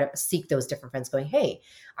 or try to seek those different friends going, hey,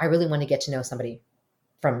 I really want to get to know somebody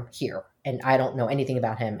from here, and I don't know anything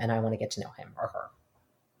about him, and I want to get to know him or her.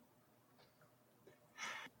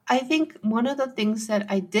 I think one of the things that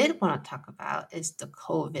I did want to talk about is the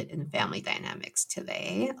COVID and family dynamics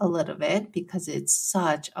today a little bit, because it's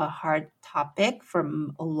such a hard topic for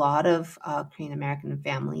a lot of Korean American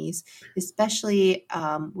families, especially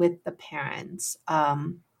with the parents,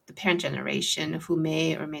 the parent generation, who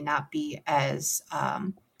may or may not be as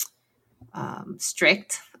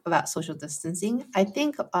strict about social distancing. I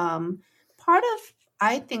think part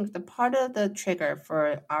of the trigger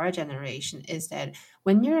for our generation is that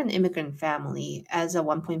when you're an immigrant family, as a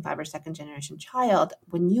 1.5 or second generation child,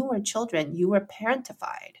 when you were children, you were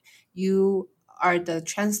parentified. You are the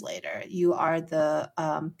translator. You are the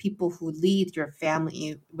people who lead your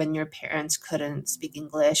family when your parents couldn't speak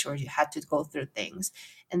English or you had to go through things.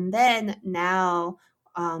 And then now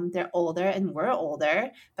they're older and we're older,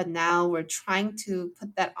 but now we're trying to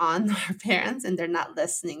put that on our parents, and they're not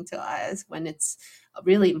listening to us when it's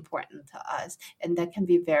really important to us. And that can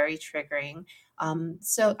be very triggering.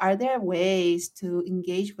 So are there ways to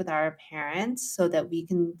engage with our parents so that we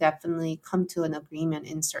can definitely come to an agreement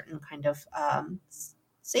in certain kind of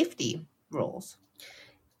safety rules?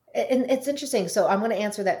 And it's interesting. So I'm going to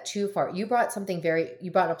answer that too far. You brought up something very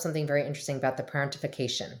interesting about the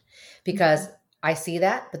parentification, because I see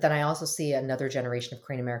that, but then I also see another generation of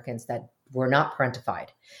Korean Americans that were not parentified.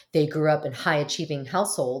 They grew up in high achieving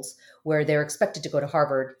households where they're expected to go to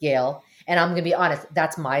Harvard, Yale. And I'm going to be honest,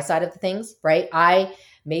 that's my side of the things, right?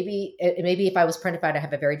 Maybe if I was parentified, I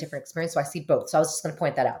have a very different experience. So I see both. So I was just going to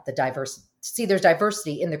point that out, there's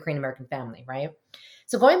diversity in the Korean American family, right?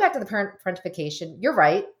 So going back to the parentification, you're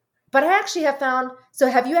right. But I actually have found, so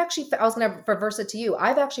have you actually, I was going to reverse it to you.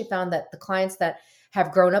 I've actually found that the clients that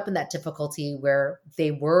have grown up in that difficulty where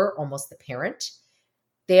they were almost the parent,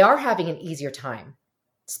 they are having an easier time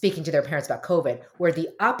speaking to their parents about COVID, where the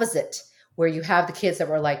opposite, where you have the kids that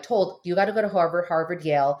were like told, you got to go to Harvard,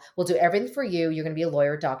 Yale, we'll do everything for you. You're going to be a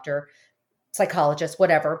lawyer, doctor, psychologist,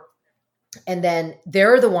 whatever. And then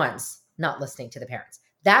they're the ones not listening to the parents.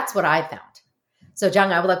 That's what I found. So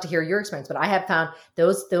Jung, I would love to hear your experience, but I have found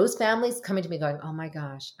those families coming to me going, oh my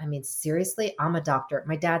gosh, I mean, seriously, I'm a doctor.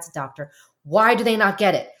 My dad's a doctor. Why do they not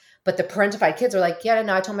get it? But the parentified kids are like, yeah,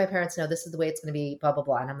 no, I told my parents, no, this is the way it's going to be, blah, blah,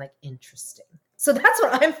 blah. And I'm like, interesting. So that's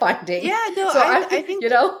what I'm finding. Yeah, no, so I think,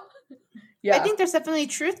 yeah. I think there's definitely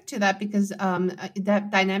truth to that, because that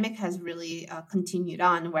dynamic has really continued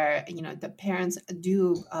on, where, the parents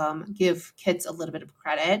do give kids a little bit of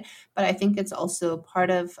credit, but I think it's also part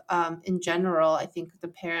of, in general, I think the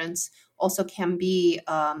parents also can be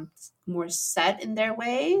more set in their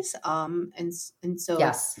ways, and so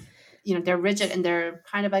yes. They're rigid and they're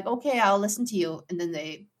kind of like, okay, I'll listen to you, and then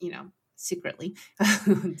they secretly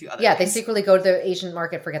do other they things. secretly go to the Asian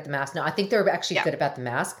market, forget the mask. No, I think they're actually good about the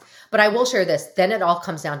mask, but I will share this. Then it all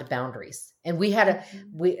comes down to boundaries. And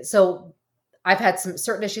so I've had some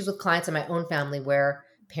certain issues with clients in my own family where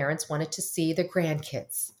parents wanted to see their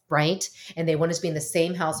grandkids, right? And they wanted to be in the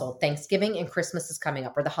same household. Thanksgiving and Christmas is coming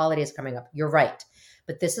up, or the holidays coming up. You're right.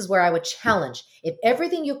 But this is where I would challenge,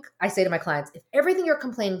 I say to my clients, if everything you're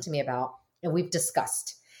complaining to me about, and we've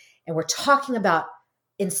discussed, and we're talking about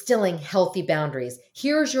instilling healthy boundaries,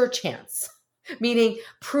 here's your chance. Meaning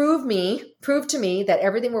prove to me that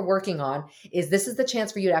everything we're working on this is the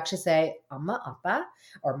chance for you to actually say, Amma, Appa,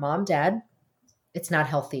 or Mom, Dad, it's not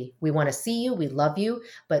healthy. We want to see you. We love you,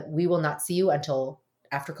 but we will not see you until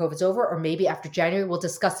after COVID's over, or maybe after January. We'll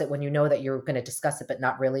discuss it when you know that you're going to discuss it, but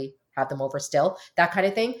not really have them over still, that kind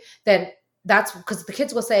of thing. Then that's because the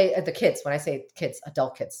kids will say, when I say kids,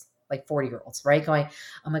 adult kids, like 40-year-olds, right? Going,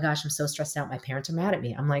 oh my gosh, I'm so stressed out. My parents are mad at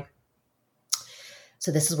me. I'm like,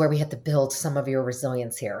 so this is where we have to build some of your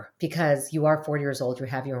resilience here, because you are 40 years old, you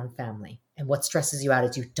have your own family. And what stresses you out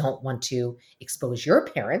is you don't want to expose your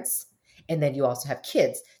parents. And then you also have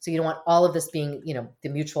kids. So you don't want all of this being, the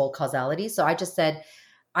mutual causality. So I just said,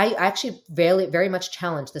 I actually very, very much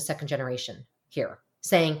challenge the second generation here,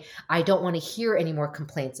 saying, I don't want to hear any more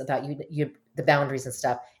complaints about the boundaries and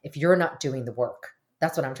stuff if you're not doing the work.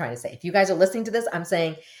 That's what I'm trying to say. If you guys are listening to this, I'm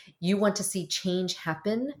saying you want to see change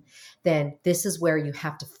happen, then this is where you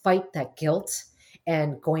have to fight that guilt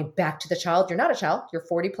and going back to the child. You're not a child. You're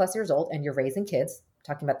 40 plus years old and you're raising kids,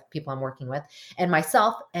 talking about the people I'm working with, and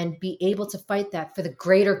myself, and be able to fight that for the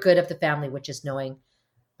greater good of the family, which is knowing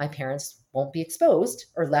my parents won't be exposed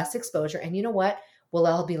or less exposure. And you know what? We'll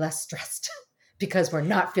all be less stressed because we're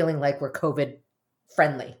not feeling like we're COVID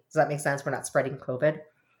friendly. Does that make sense? We're not spreading COVID.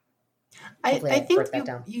 I think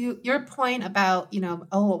your point about,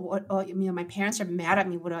 my parents are mad at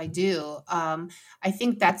me. What do I do? I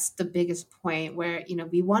think that's the biggest point where,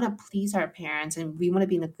 we want to please our parents and we want to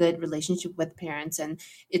be in a good relationship with parents. And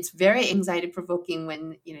it's very anxiety provoking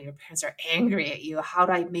when, your parents are angry at you. How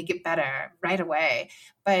do I make it better right away?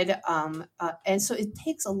 But, and so it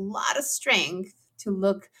takes a lot of strength to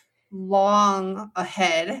look long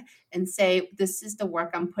ahead and say, this is the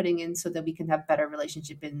work I'm putting in so that we can have better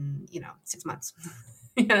relationship in 6 months.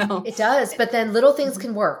 It does, but then little things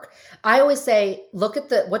can work. I always say, look at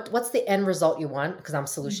what's the end result you want, because I'm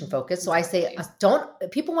solution focused. So I say,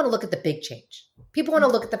 people want to look at the big change. People want to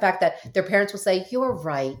look at the fact that their parents will say, you're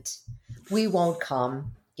right, we won't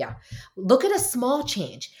come. Yeah. Look at a small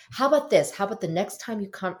change. How about this? How about the next time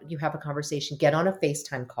you have a conversation, get on a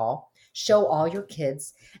FaceTime call, show all your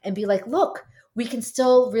kids and be like, look, we can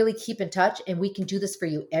still really keep in touch and we can do this for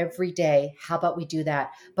you every day. How about we do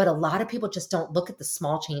that? But a lot of people just don't look at the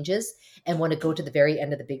small changes and want to go to the very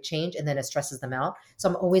end of the big change, and then it stresses them out. So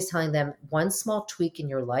I'm always telling them one small tweak in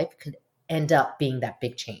your life could end up being that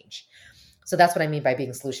big change. So that's what I mean by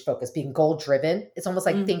being solution focused, being goal driven. It's almost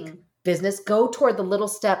like think business, go toward the little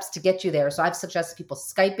steps to get you there. So I've suggested people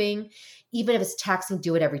Skyping, even if it's taxing,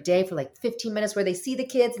 do it every day for like 15 minutes where they see the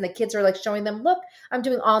kids and the kids are like showing them, look, I'm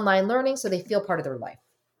doing online learning. So they feel part of their life,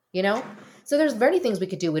 So there's many things we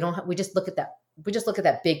could do. We just look at that. We just look at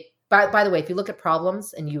that big, by the way, if you look at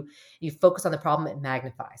problems and you focus on the problem, it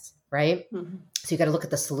magnifies, right? Mm-hmm. So you got to look at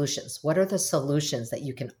the solutions. What are the solutions that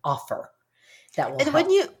you can offer that will help?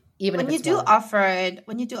 When you do offer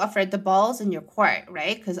it, the ball's in your court,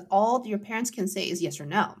 right? Because all your parents can say is yes or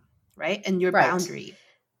no, right? And your boundary.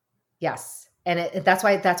 Yes. And that's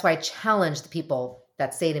why I challenge the people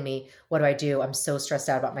that say to me, what do? I'm so stressed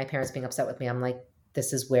out about my parents being upset with me. I'm like,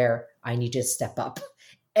 this is where I need to step up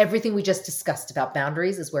everything we just discussed about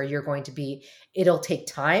boundaries is where you're going to be. It'll take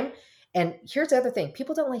time. And here's the other thing.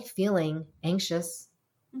 People don't like feeling anxious,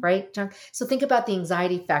 right, John? So think about the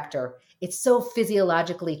anxiety factor. It's so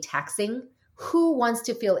physiologically taxing. Who wants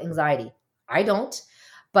to feel anxiety? I don't.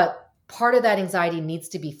 But part of that anxiety needs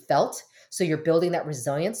to be felt. So you're building that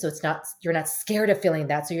resilience. So you're not scared of feeling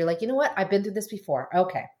that. So you're like, you know what? I've been through this before.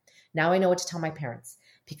 Okay. Now I know what to tell my parents,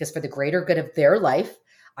 because for the greater good of their life,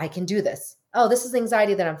 I can do this. Oh, this is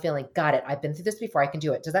anxiety that I'm feeling. Got it. I've been through this before. I can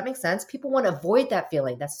do it. Does that make sense? People want to avoid that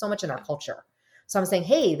feeling. That's so much in our culture. So I'm saying,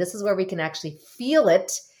 hey, this is where we can actually feel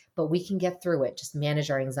it, but we can get through it. Just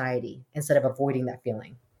manage our anxiety instead of avoiding that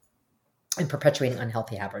feeling and perpetuating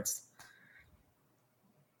unhealthy habits.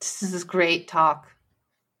 This is great talk.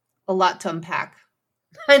 A lot to unpack.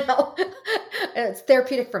 I know. It's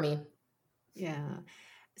therapeutic for me. Yeah.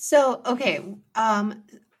 So, okay.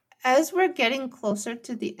 As we're getting closer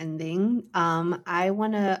to the ending, I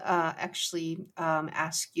want to actually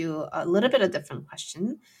ask you a little bit of different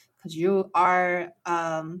question, because you are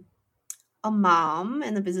a mom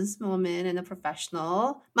and a businesswoman and a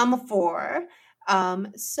professional, mom of four.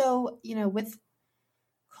 So, with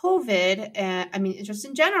COVID, and I mean, just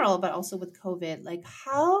in general, but also with COVID, like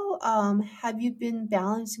how have you been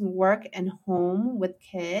balancing work and home with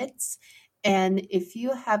kids? And if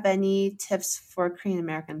you have any tips for Korean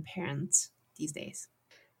American parents these days.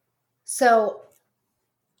 So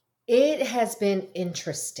it has been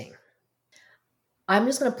interesting. I'm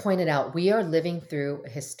just going to point it out. We are living through a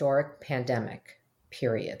historic pandemic,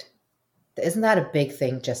 period. Isn't that a big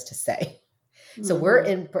thing just to say? So we're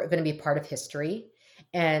going to be part of history.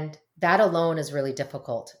 And that alone is really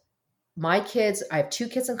difficult. My kids, I have 2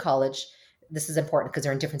 kids in college. This is important because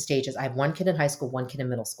they're in different stages. I have 1 kid in high school, 1 kid in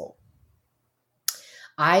middle school.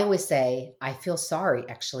 I always say, I feel sorry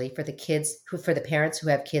actually for the parents who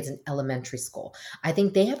have kids in elementary school. I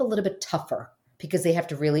think they have a little bit tougher because they have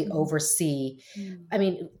to really oversee. I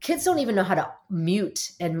mean, kids don't even know how to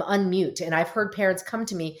mute and unmute. And I've heard parents come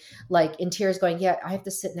to me like in tears going, yeah, I have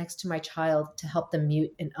to sit next to my child to help them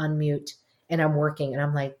mute and unmute. And I'm working. And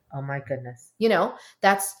I'm like, oh my goodness,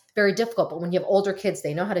 that's very difficult. But when you have older kids,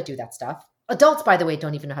 they know how to do that stuff. Adults, by the way,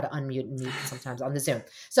 don't even know how to unmute and mute sometimes on the Zoom.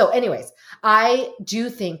 So anyways, I do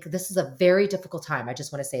think this is a very difficult time. I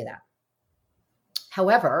just want to say that.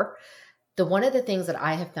 However, one of the things that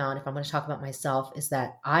I have found, if I'm going to talk about myself, is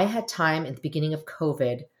that I had time at the beginning of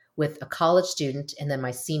COVID with a college student and then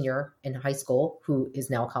my senior in high school, who is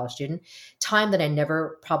now a college student, time that I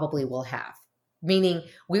never probably will have. Meaning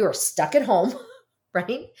we were stuck at home,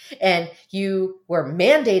 right? And you were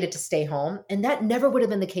mandated to stay home. And that never would have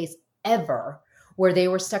been the case ever, where they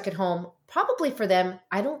were stuck at home. Probably for them,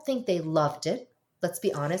 I don't think they loved it. Let's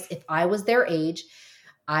be honest. If I was their age,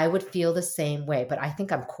 I would feel the same way. But I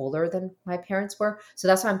think I'm cooler than my parents were. So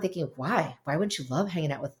that's why I'm thinking, why? Why wouldn't you love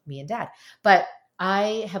hanging out with me and dad? But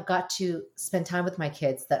I have got to spend time with my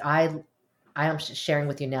kids that I am sharing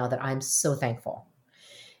with you now, that I'm so thankful.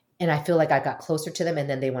 And I feel like I got closer to them, and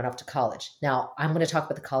then they went off to college. Now I'm going to talk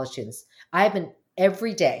about the college students.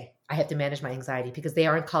 Every day I have to manage my anxiety because they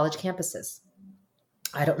are in college campuses.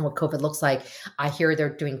 I don't know what COVID looks like. I hear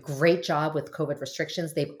they're doing a great job with COVID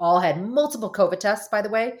restrictions. They've all had multiple COVID tests, by the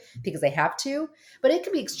way, because they have to, but it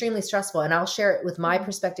can be extremely stressful. And I'll share it with my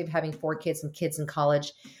perspective, having 4 kids and kids in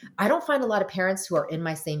college. I don't find a lot of parents who are in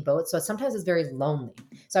my same boat. So sometimes it's very lonely.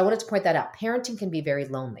 So I wanted to point that out. Parenting can be very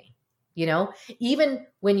lonely, even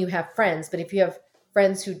when you have friends, but if you have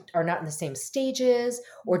friends who are not in the same stages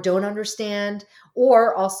or don't understand,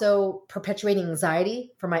 or also perpetuating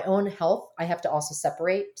anxiety for my own health, I have to also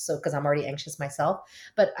separate. So, because I'm already anxious myself.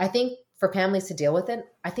 But I think for families to deal with it,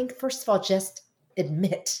 I think first of all, just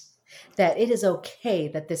admit that it is okay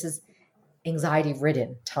that this is anxiety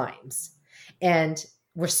ridden times and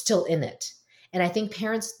we're still in it. And I think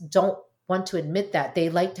parents don't want to admit that. They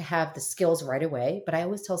like to have the skills right away. But I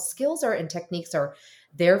always tell skills and techniques are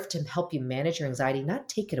there to help you manage your anxiety, not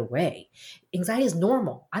take it away. Anxiety is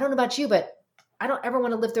normal. I don't know about you, but I don't ever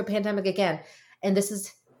want to live through a pandemic again. And this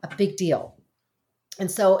is a big deal. And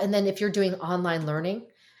then if you're doing online learning,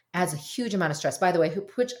 adds a huge amount of stress. By the way,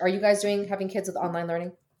 which are you guys doing, having kids with online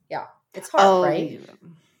learning? Yeah, it's hard, right?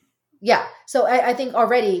 Yeah. So I think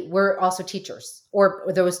already we're also teachers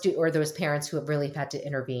or those parents who have really had to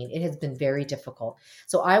intervene. It has been very difficult.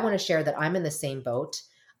 So I want to share that I'm in the same boat.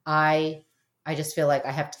 I just feel like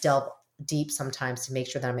I have to delve deep sometimes to make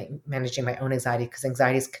sure that I'm managing my own anxiety, because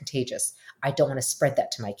anxiety is contagious. I don't want to spread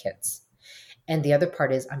that to my kids. And the other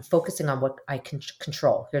part is I'm focusing on what I can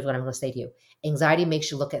control. Here's what I'm going to say to you. Anxiety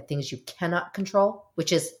makes you look at things you cannot control,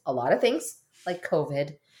 which is a lot of things like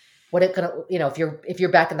COVID, what it gonna, if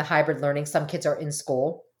you're back in the hybrid learning, some kids are in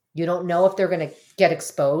school. You don't know if they're going to get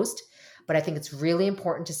exposed, but I think it's really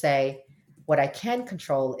important to say what I can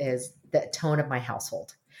control is the tone of my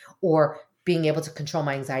household, or being able to control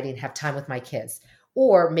my anxiety and have time with my kids,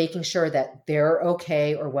 or making sure that they're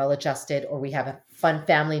okay or well adjusted, or we have a fun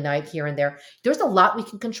family night here and there. There's a lot we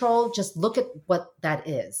can control. Just look at what that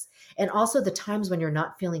is. And also the times when you're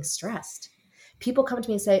not feeling stressed. People come to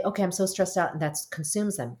me and say, okay, I'm so stressed out, and that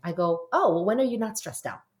consumes them. I go, oh, well, when are you not stressed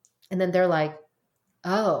out? And then they're like,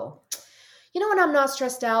 oh, when I'm not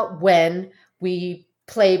stressed out, when we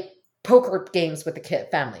play poker games with the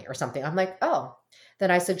family or something. I'm like, oh, then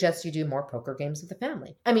I suggest you do more poker games with the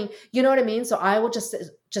family. I mean, you know what I mean? So I will just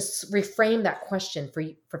reframe that question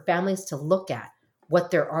for families to look at what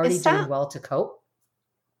they're already doing well to cope.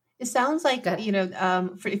 It sounds like,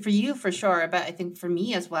 for you for sure, but I think for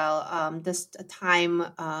me as well, this time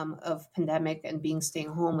of pandemic and staying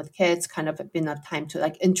home with kids kind of been a time to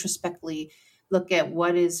like introspectively look at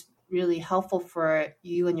what is really helpful for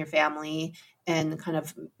you and your family and kind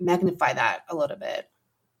of magnify that a little bit.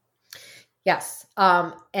 Yes.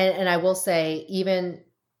 And I will say, even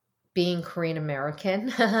being Korean American,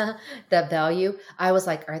 that value, I was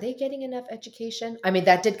like, are they getting enough education? I mean,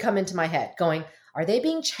 that did come into my head going, are they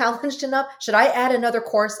being challenged enough? Should I add another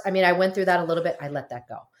course? I mean, I went through that a little bit. I let that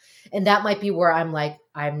go. And that might be where I'm like,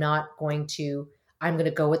 I'm going to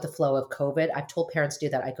go with the flow of COVID. I've told parents to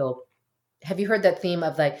do that. I go, have you heard that theme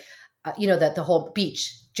of like, that the whole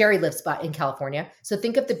beach? Jerry lives in California. So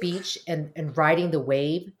think of the beach and riding the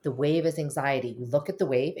wave. The wave is anxiety. You look at the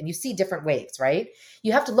wave and you see different waves, right?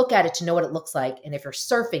 You have to look at it to know what it looks like. And if you're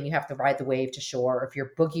surfing, you have to ride the wave to shore. Or if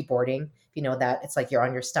you're boogie boarding, if you know that, it's like you're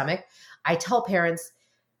on your stomach. I tell parents,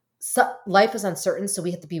 life is uncertain, so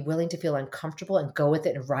we have to be willing to feel uncomfortable and go with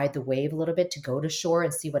it and ride the wave a little bit to go to shore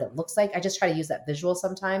and see what it looks like. I just try to use that visual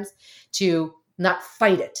sometimes to not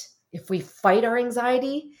fight it. If we fight our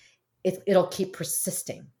anxiety, it'll keep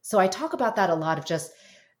persisting. So I talk about that a lot, of just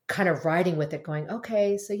kind of riding with it, going,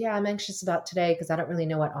 okay, so yeah, I'm anxious about today because I don't really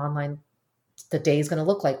know what the day is going to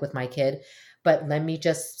look like with my kid, but let me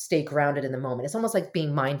just stay grounded in the moment. It's almost like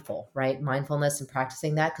being mindful, right? Mindfulness and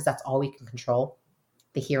practicing that, because that's all we can control,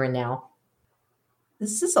 the here and now.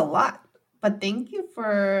 This is a lot, but thank you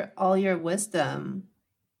for all your wisdom.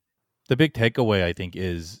 The big takeaway, I think,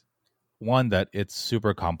 is one, that it's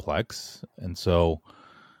super complex. And so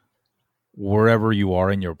wherever you are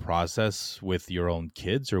in your process with your own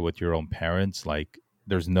kids or with your own parents, like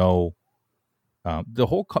there's no, the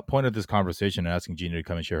whole point of this conversation and asking Gina to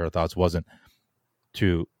come and share her thoughts wasn't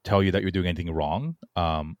to tell you that you're doing anything wrong.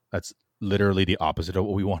 That's literally the opposite of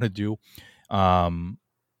what we want to do.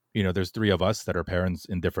 There's three of us that are parents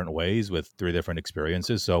in different ways with three different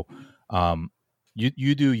experiences. So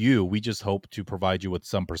you do you. We just hope to provide you with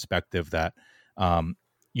some perspective that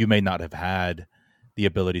you may not have had the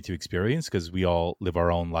ability to experience, because we all live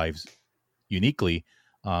our own lives uniquely.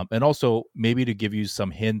 And also maybe to give you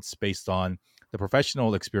some hints based on the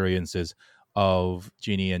professional experiences of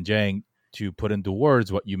Jeannie and Jang to put into words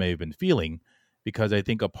what you may have been feeling. Because I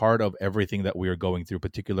think a part of everything that we are going through,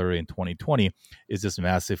 particularly in 2020, is this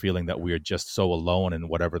massive feeling that we are just so alone in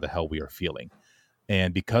whatever the hell we are feeling.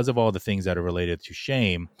 And because of all the things that are related to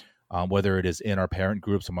shame, whether it is in our parent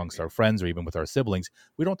groups, amongst our friends, or even with our siblings,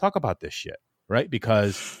 we don't talk about this shit, right?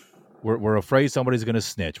 Because we're afraid somebody's going to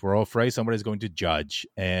snitch. We're afraid somebody's going to judge.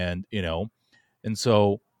 And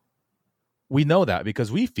so we know that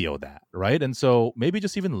because we feel that, right? And so maybe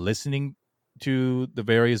just even listening to the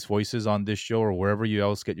various voices on this show or wherever you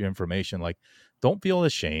else get your information, like, don't feel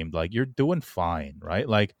ashamed. Like, you're doing fine, right?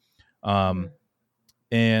 Like,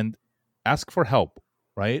 and ask for help,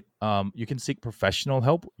 right? You can seek professional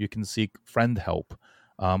help. You can seek friend help,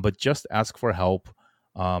 but just ask for help.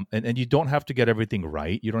 And you don't have to get everything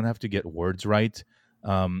right. You don't have to get words right.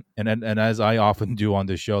 And as I often do on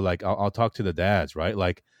this show, like I'll talk to the dads, right?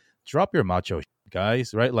 Like, drop your macho shit,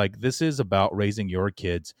 guys, right? Like, this is about raising your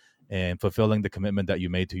kids and fulfilling the commitment that you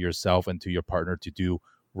made to yourself and to your partner to do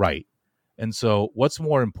right. And so what's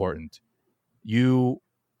more important? You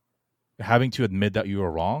having to admit that you are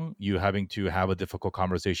wrong, you having to have a difficult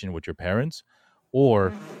conversation with your parents,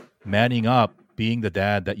 or manning up, being the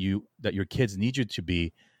dad that your kids need you to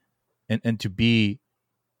be, and to be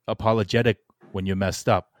apologetic when you messed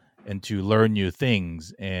up, and to learn new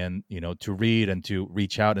things, and to read and to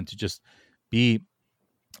reach out and to just be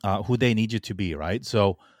who they need you to be, right?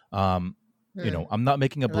 So I'm not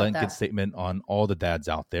making a blanket statement on all the dads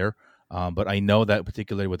out there, but I know that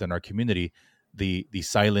particularly within our community, the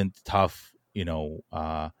silent, tough,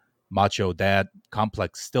 macho dad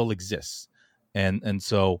complex still exists, and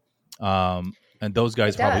so and those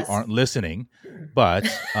guys It probably does. aren't listening. But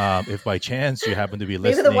if by chance you happen to be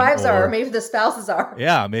Maybe listening, the wives are, or maybe the spouses are.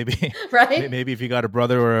 yeah, maybe Right? maybe if you got a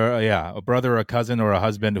brother or a brother or a cousin or a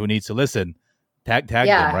husband who needs to listen, tag them,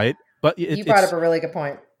 Yeah. right? But You brought up a really good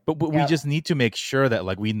point. but we Yep. just need to make sure that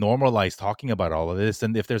like we normalize talking about all of this.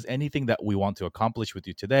 And if there's anything that we want to accomplish with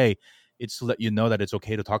you today, it's to let you know that it's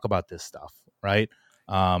okay to talk about this stuff, right?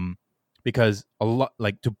 Because a lot,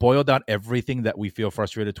 like, to boil down everything that we feel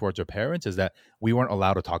frustrated towards our parents is that we weren't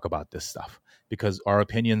allowed to talk about this stuff because our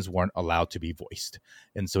opinions weren't allowed to be voiced.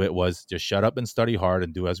 And so it was just shut up and study hard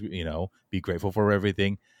and do as we, be grateful for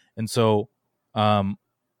everything. And so, and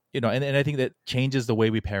I think that changes the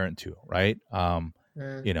way we parent too, right?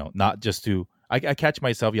 Not just to, I catch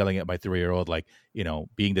myself yelling at my 3-year-old, like,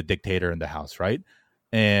 being the dictator in the house, right?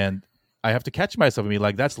 And I have to catch myself and be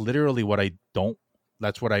like, that's literally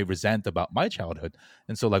that's what I resent about my childhood.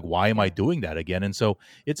 And so, like, why am I doing that again? And so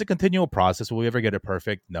it's a continual process. Will we ever get it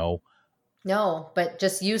perfect? No. But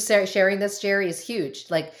just you sharing this, Jerry, is huge.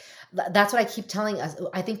 Like, that's what I keep telling us.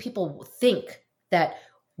 I think people think that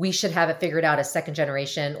we should have it figured out as second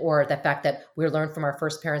generation, or the fact that we learned from our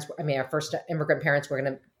first parents. Our first immigrant parents were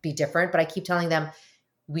going to be different. But I keep telling them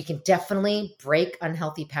we can definitely break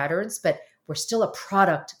unhealthy patterns, but we're still a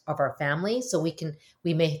product of our family. So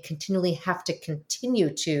we may continually have to continue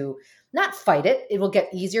to not fight it. It will get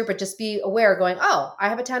easier, but just be aware going, oh, I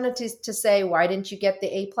have a tendency to say, why didn't you get the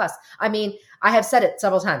A+? I mean, I have said it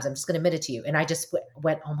several times. I'm just going to admit it to you. And I just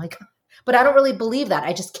went, oh my God. But I don't really believe that.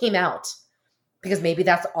 I just came out because maybe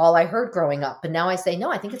that's all I heard growing up. But now I say,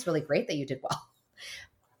 no, I think it's really great that you did well.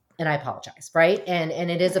 And I apologize, right? And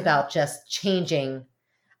it is about just changing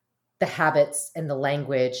the habits and the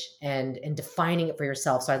language and defining it for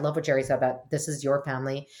yourself. So I love what Jerry said about this is your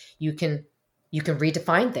family. You can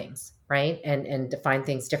redefine things, right? And define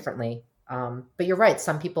things differently. But you're right.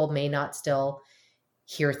 Some people may not still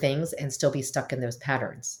hear things and still be stuck in those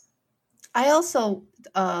patterns. I also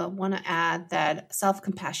want to add that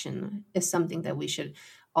self-compassion is something that we should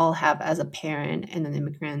all have as a parent and an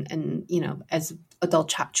immigrant and, as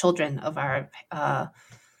adult children of our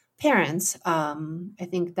parents. I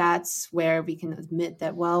think that's where we can admit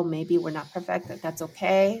that, well, maybe we're not perfect, that's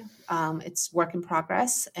okay. It's work in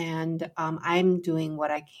progress, and I'm doing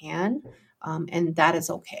what I can, and that is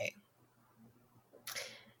okay.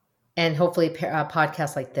 And hopefully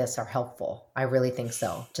podcasts like this are helpful. I really think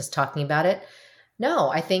so. Just talking about it. No,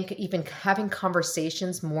 I think even having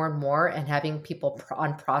conversations more and more and having people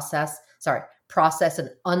process and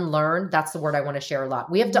unlearn. That's the word I want to share a lot.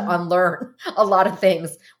 We have to unlearn a lot of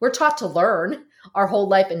things. We're taught to learn our whole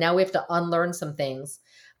life, and now we have to unlearn some things.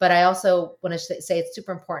 But I also want to say it's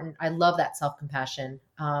super important. I love that self-compassion,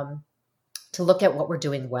 to look at what we're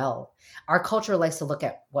doing well. Our culture likes to look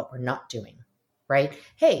at what we're not doing, right?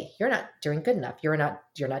 Hey, you're not doing good enough. You're not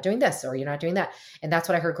doing this, or you're not doing that. And that's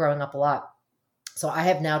what I heard growing up a lot. So I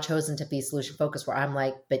have now chosen to be solution focused, where I'm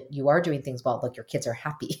like, but you are doing things well. Look, your kids are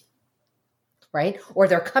happy. Right? Or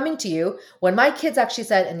they're coming to you. When my kids actually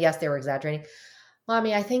said, and yes, they were exaggerating,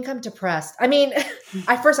 Mommy, I think I'm depressed. I mean,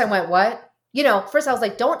 at first I went, what? First I was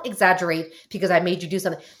like, don't exaggerate because I made you do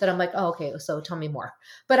something. Then I'm like, oh, okay, so tell me more.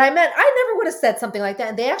 But I never would have said something like that.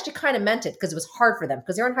 And they actually kind of meant it because it was hard for them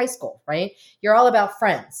because they're in high school, right? You're all about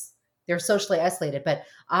friends. They're socially isolated. But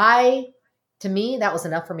to me, that was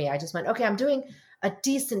enough for me. I just went, okay, I'm doing a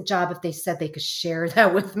decent job if they said they could share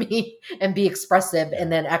that with me and be expressive and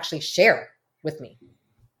then actually share with me.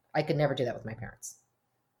 I could never do that with my parents.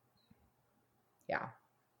 Yeah.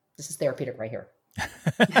 This is therapeutic right here.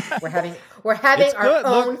 We're having our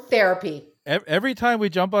own therapy. Every time we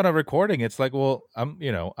jump on a recording, it's like, well,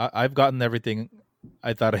 I've gotten everything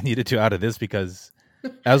I thought I needed to out of this, because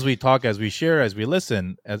as we talk, as we share, as we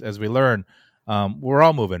listen, as we learn, we're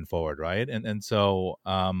all moving forward, right? And so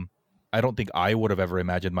I don't think I would have ever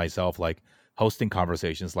imagined myself like hosting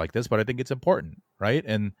conversations like this, but I think it's important, right?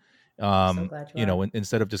 And so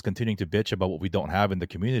instead of just continuing to bitch about what we don't have in the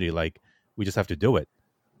community, like, we just have to do it.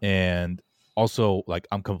 And also, like,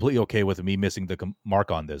 I'm completely okay with me missing the mark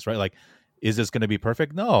on this, right? Like, is this going to be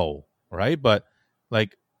perfect? No, right? But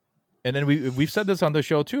like, and then we've said this on the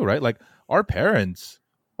show too, right? Like, our parents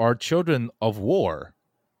are children of war,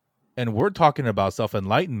 and we're talking about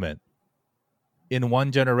self-enlightenment in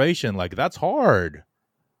one generation. Like, that's hard.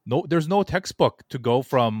 No, there's no textbook to go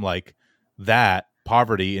from like that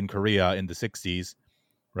poverty in Korea in the 60s,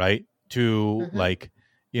 right? To like,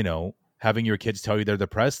 having your kids tell you they're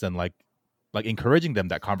depressed and like encouraging them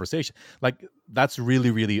that conversation. Like, that's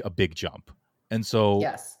really, really a big jump. And so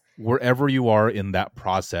wherever you are in that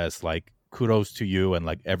process, like, kudos to you. And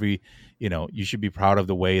like you should be proud of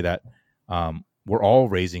the way that we're all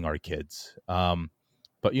raising our kids.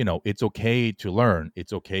 But, it's okay to learn.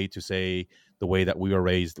 It's okay to say the way that we were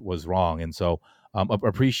raised was wrong. And so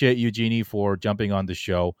appreciate you, Jeannie, for jumping on the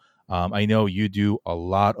show. I know you do a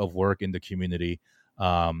lot of work in the community,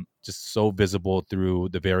 just so visible through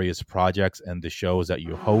the various projects and the shows that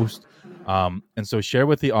you host. And so share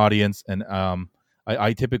with the audience. And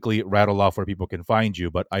I typically rattle off where people can find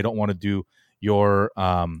you, but I don't want to do your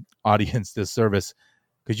audience this service,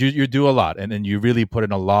 because you do a lot, and you really put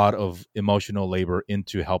in a lot of emotional labor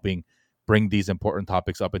into helping bring these important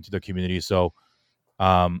topics up into the community. So,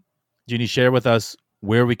 Jeannie, share with us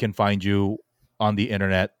where we can find you on the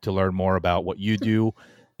internet to learn more about what you do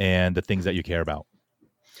and the things that you care about.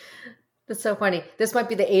 That's so funny. This might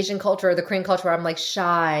be the Asian culture or the Korean culture where I'm like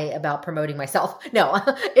shy about promoting myself. No,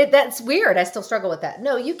 that's weird. I still struggle with that.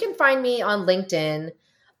 No, you can find me on LinkedIn,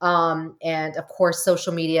 and of course,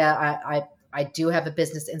 social media. I do have a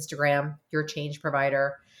business Instagram, Your Change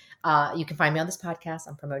Provider. You can find me on this podcast.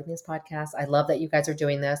 I'm promoting this podcast. I love that you guys are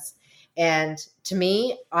doing this. And to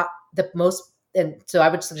me, so I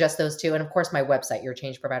would suggest those two. And of course, my website,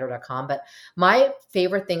 yourchangeprovider.com. But my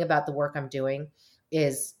favorite thing about the work I'm doing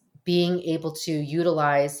is being able to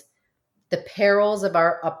utilize the perils of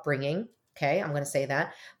our upbringing. Okay, I'm going to say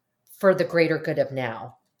that, for the greater good of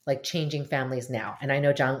now. Like changing families now. And I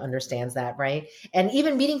know Jung understands that, right? And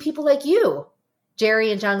even meeting people like you,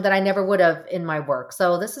 Jerry and Jung, that I never would have in my work.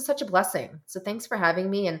 So this is such a blessing. So thanks for having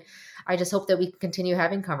me. And I just hope that we can continue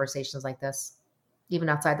having conversations like this, even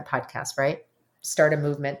outside the podcast, right? Start a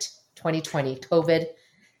movement, 2020,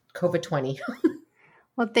 COVID 20.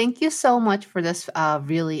 Well, thank you so much for this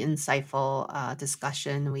really insightful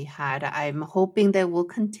discussion we had. I'm hoping that we'll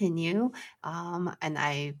continue, and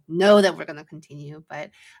I know that we're going to continue,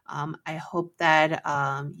 but I hope that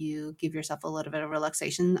you give yourself a little bit of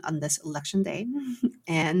relaxation on this election day,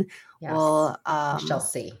 and Yes. we'll We shall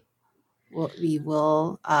see. we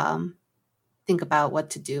will think about what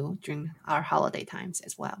to do during our holiday times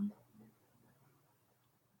as well.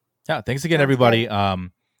 Yeah. Thanks again, Sounds everybody.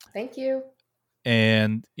 Thank you.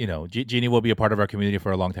 And Jeannie will be a part of our community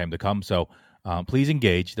for a long time to come. So please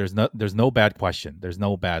engage. There's no bad question. There's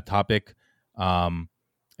no bad topic.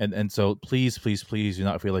 And so please do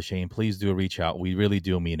not feel ashamed. Please do reach out. We really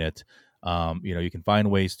do mean it. You can find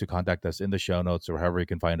ways to contact us in the show notes or however you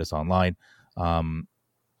can find us online.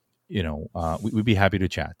 We'd be happy to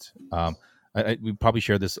chat. We probably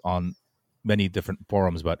share this on many different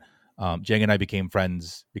forums, but Jang and I became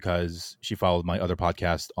friends because she followed my other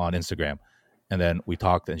podcast on Instagram. And then we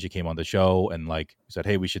talked and she came on the show and said,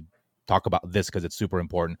 hey, we should talk about this because it's super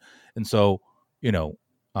important. And so,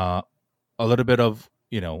 a little bit of,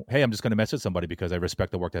 hey, I'm just going to message somebody because I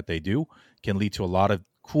respect the work that they do can lead to a lot of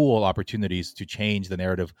cool opportunities to change the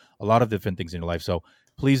narrative, a lot of different things in your life. So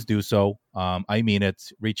please do so. I mean it.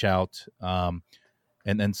 Reach out.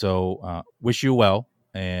 And so wish you well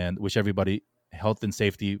and wish everybody health and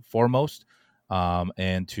safety foremost,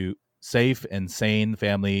 and to safe and sane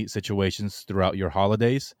family situations throughout your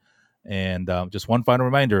holidays. And just one final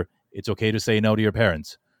reminder, it's okay to say no to your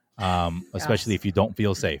parents, especially if you don't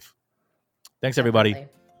feel safe. Thanks, everybody.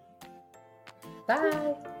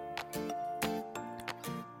 Bye.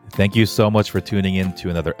 Thank you so much for tuning in to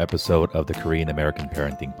another episode of the Korean American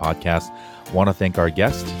Parenting Podcast. I want to thank our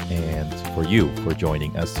guest and for you for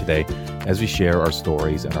joining us today as we share our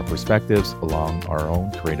stories and our perspectives along our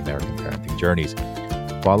own Korean American parenting journeys.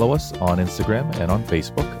 Follow us on Instagram and on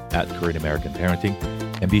Facebook at Korean American Parenting,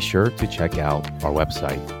 and be sure to check out our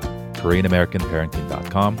website,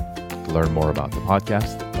 KoreanAmericanParenting.com, to learn more about the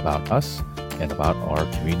podcast, about us, and about our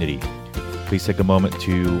community. Please take a moment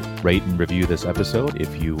to rate and review this episode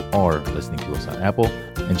if you are listening to us on Apple,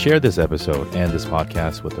 and share this episode and this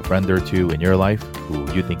podcast with a friend or two in your life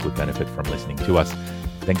who you think would benefit from listening to us.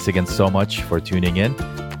 Thanks again so much for tuning in.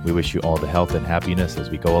 We wish you all the health and happiness as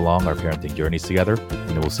we go along our parenting journeys together,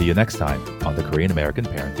 and we'll see you next time on the Korean American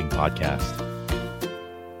Parenting Podcast.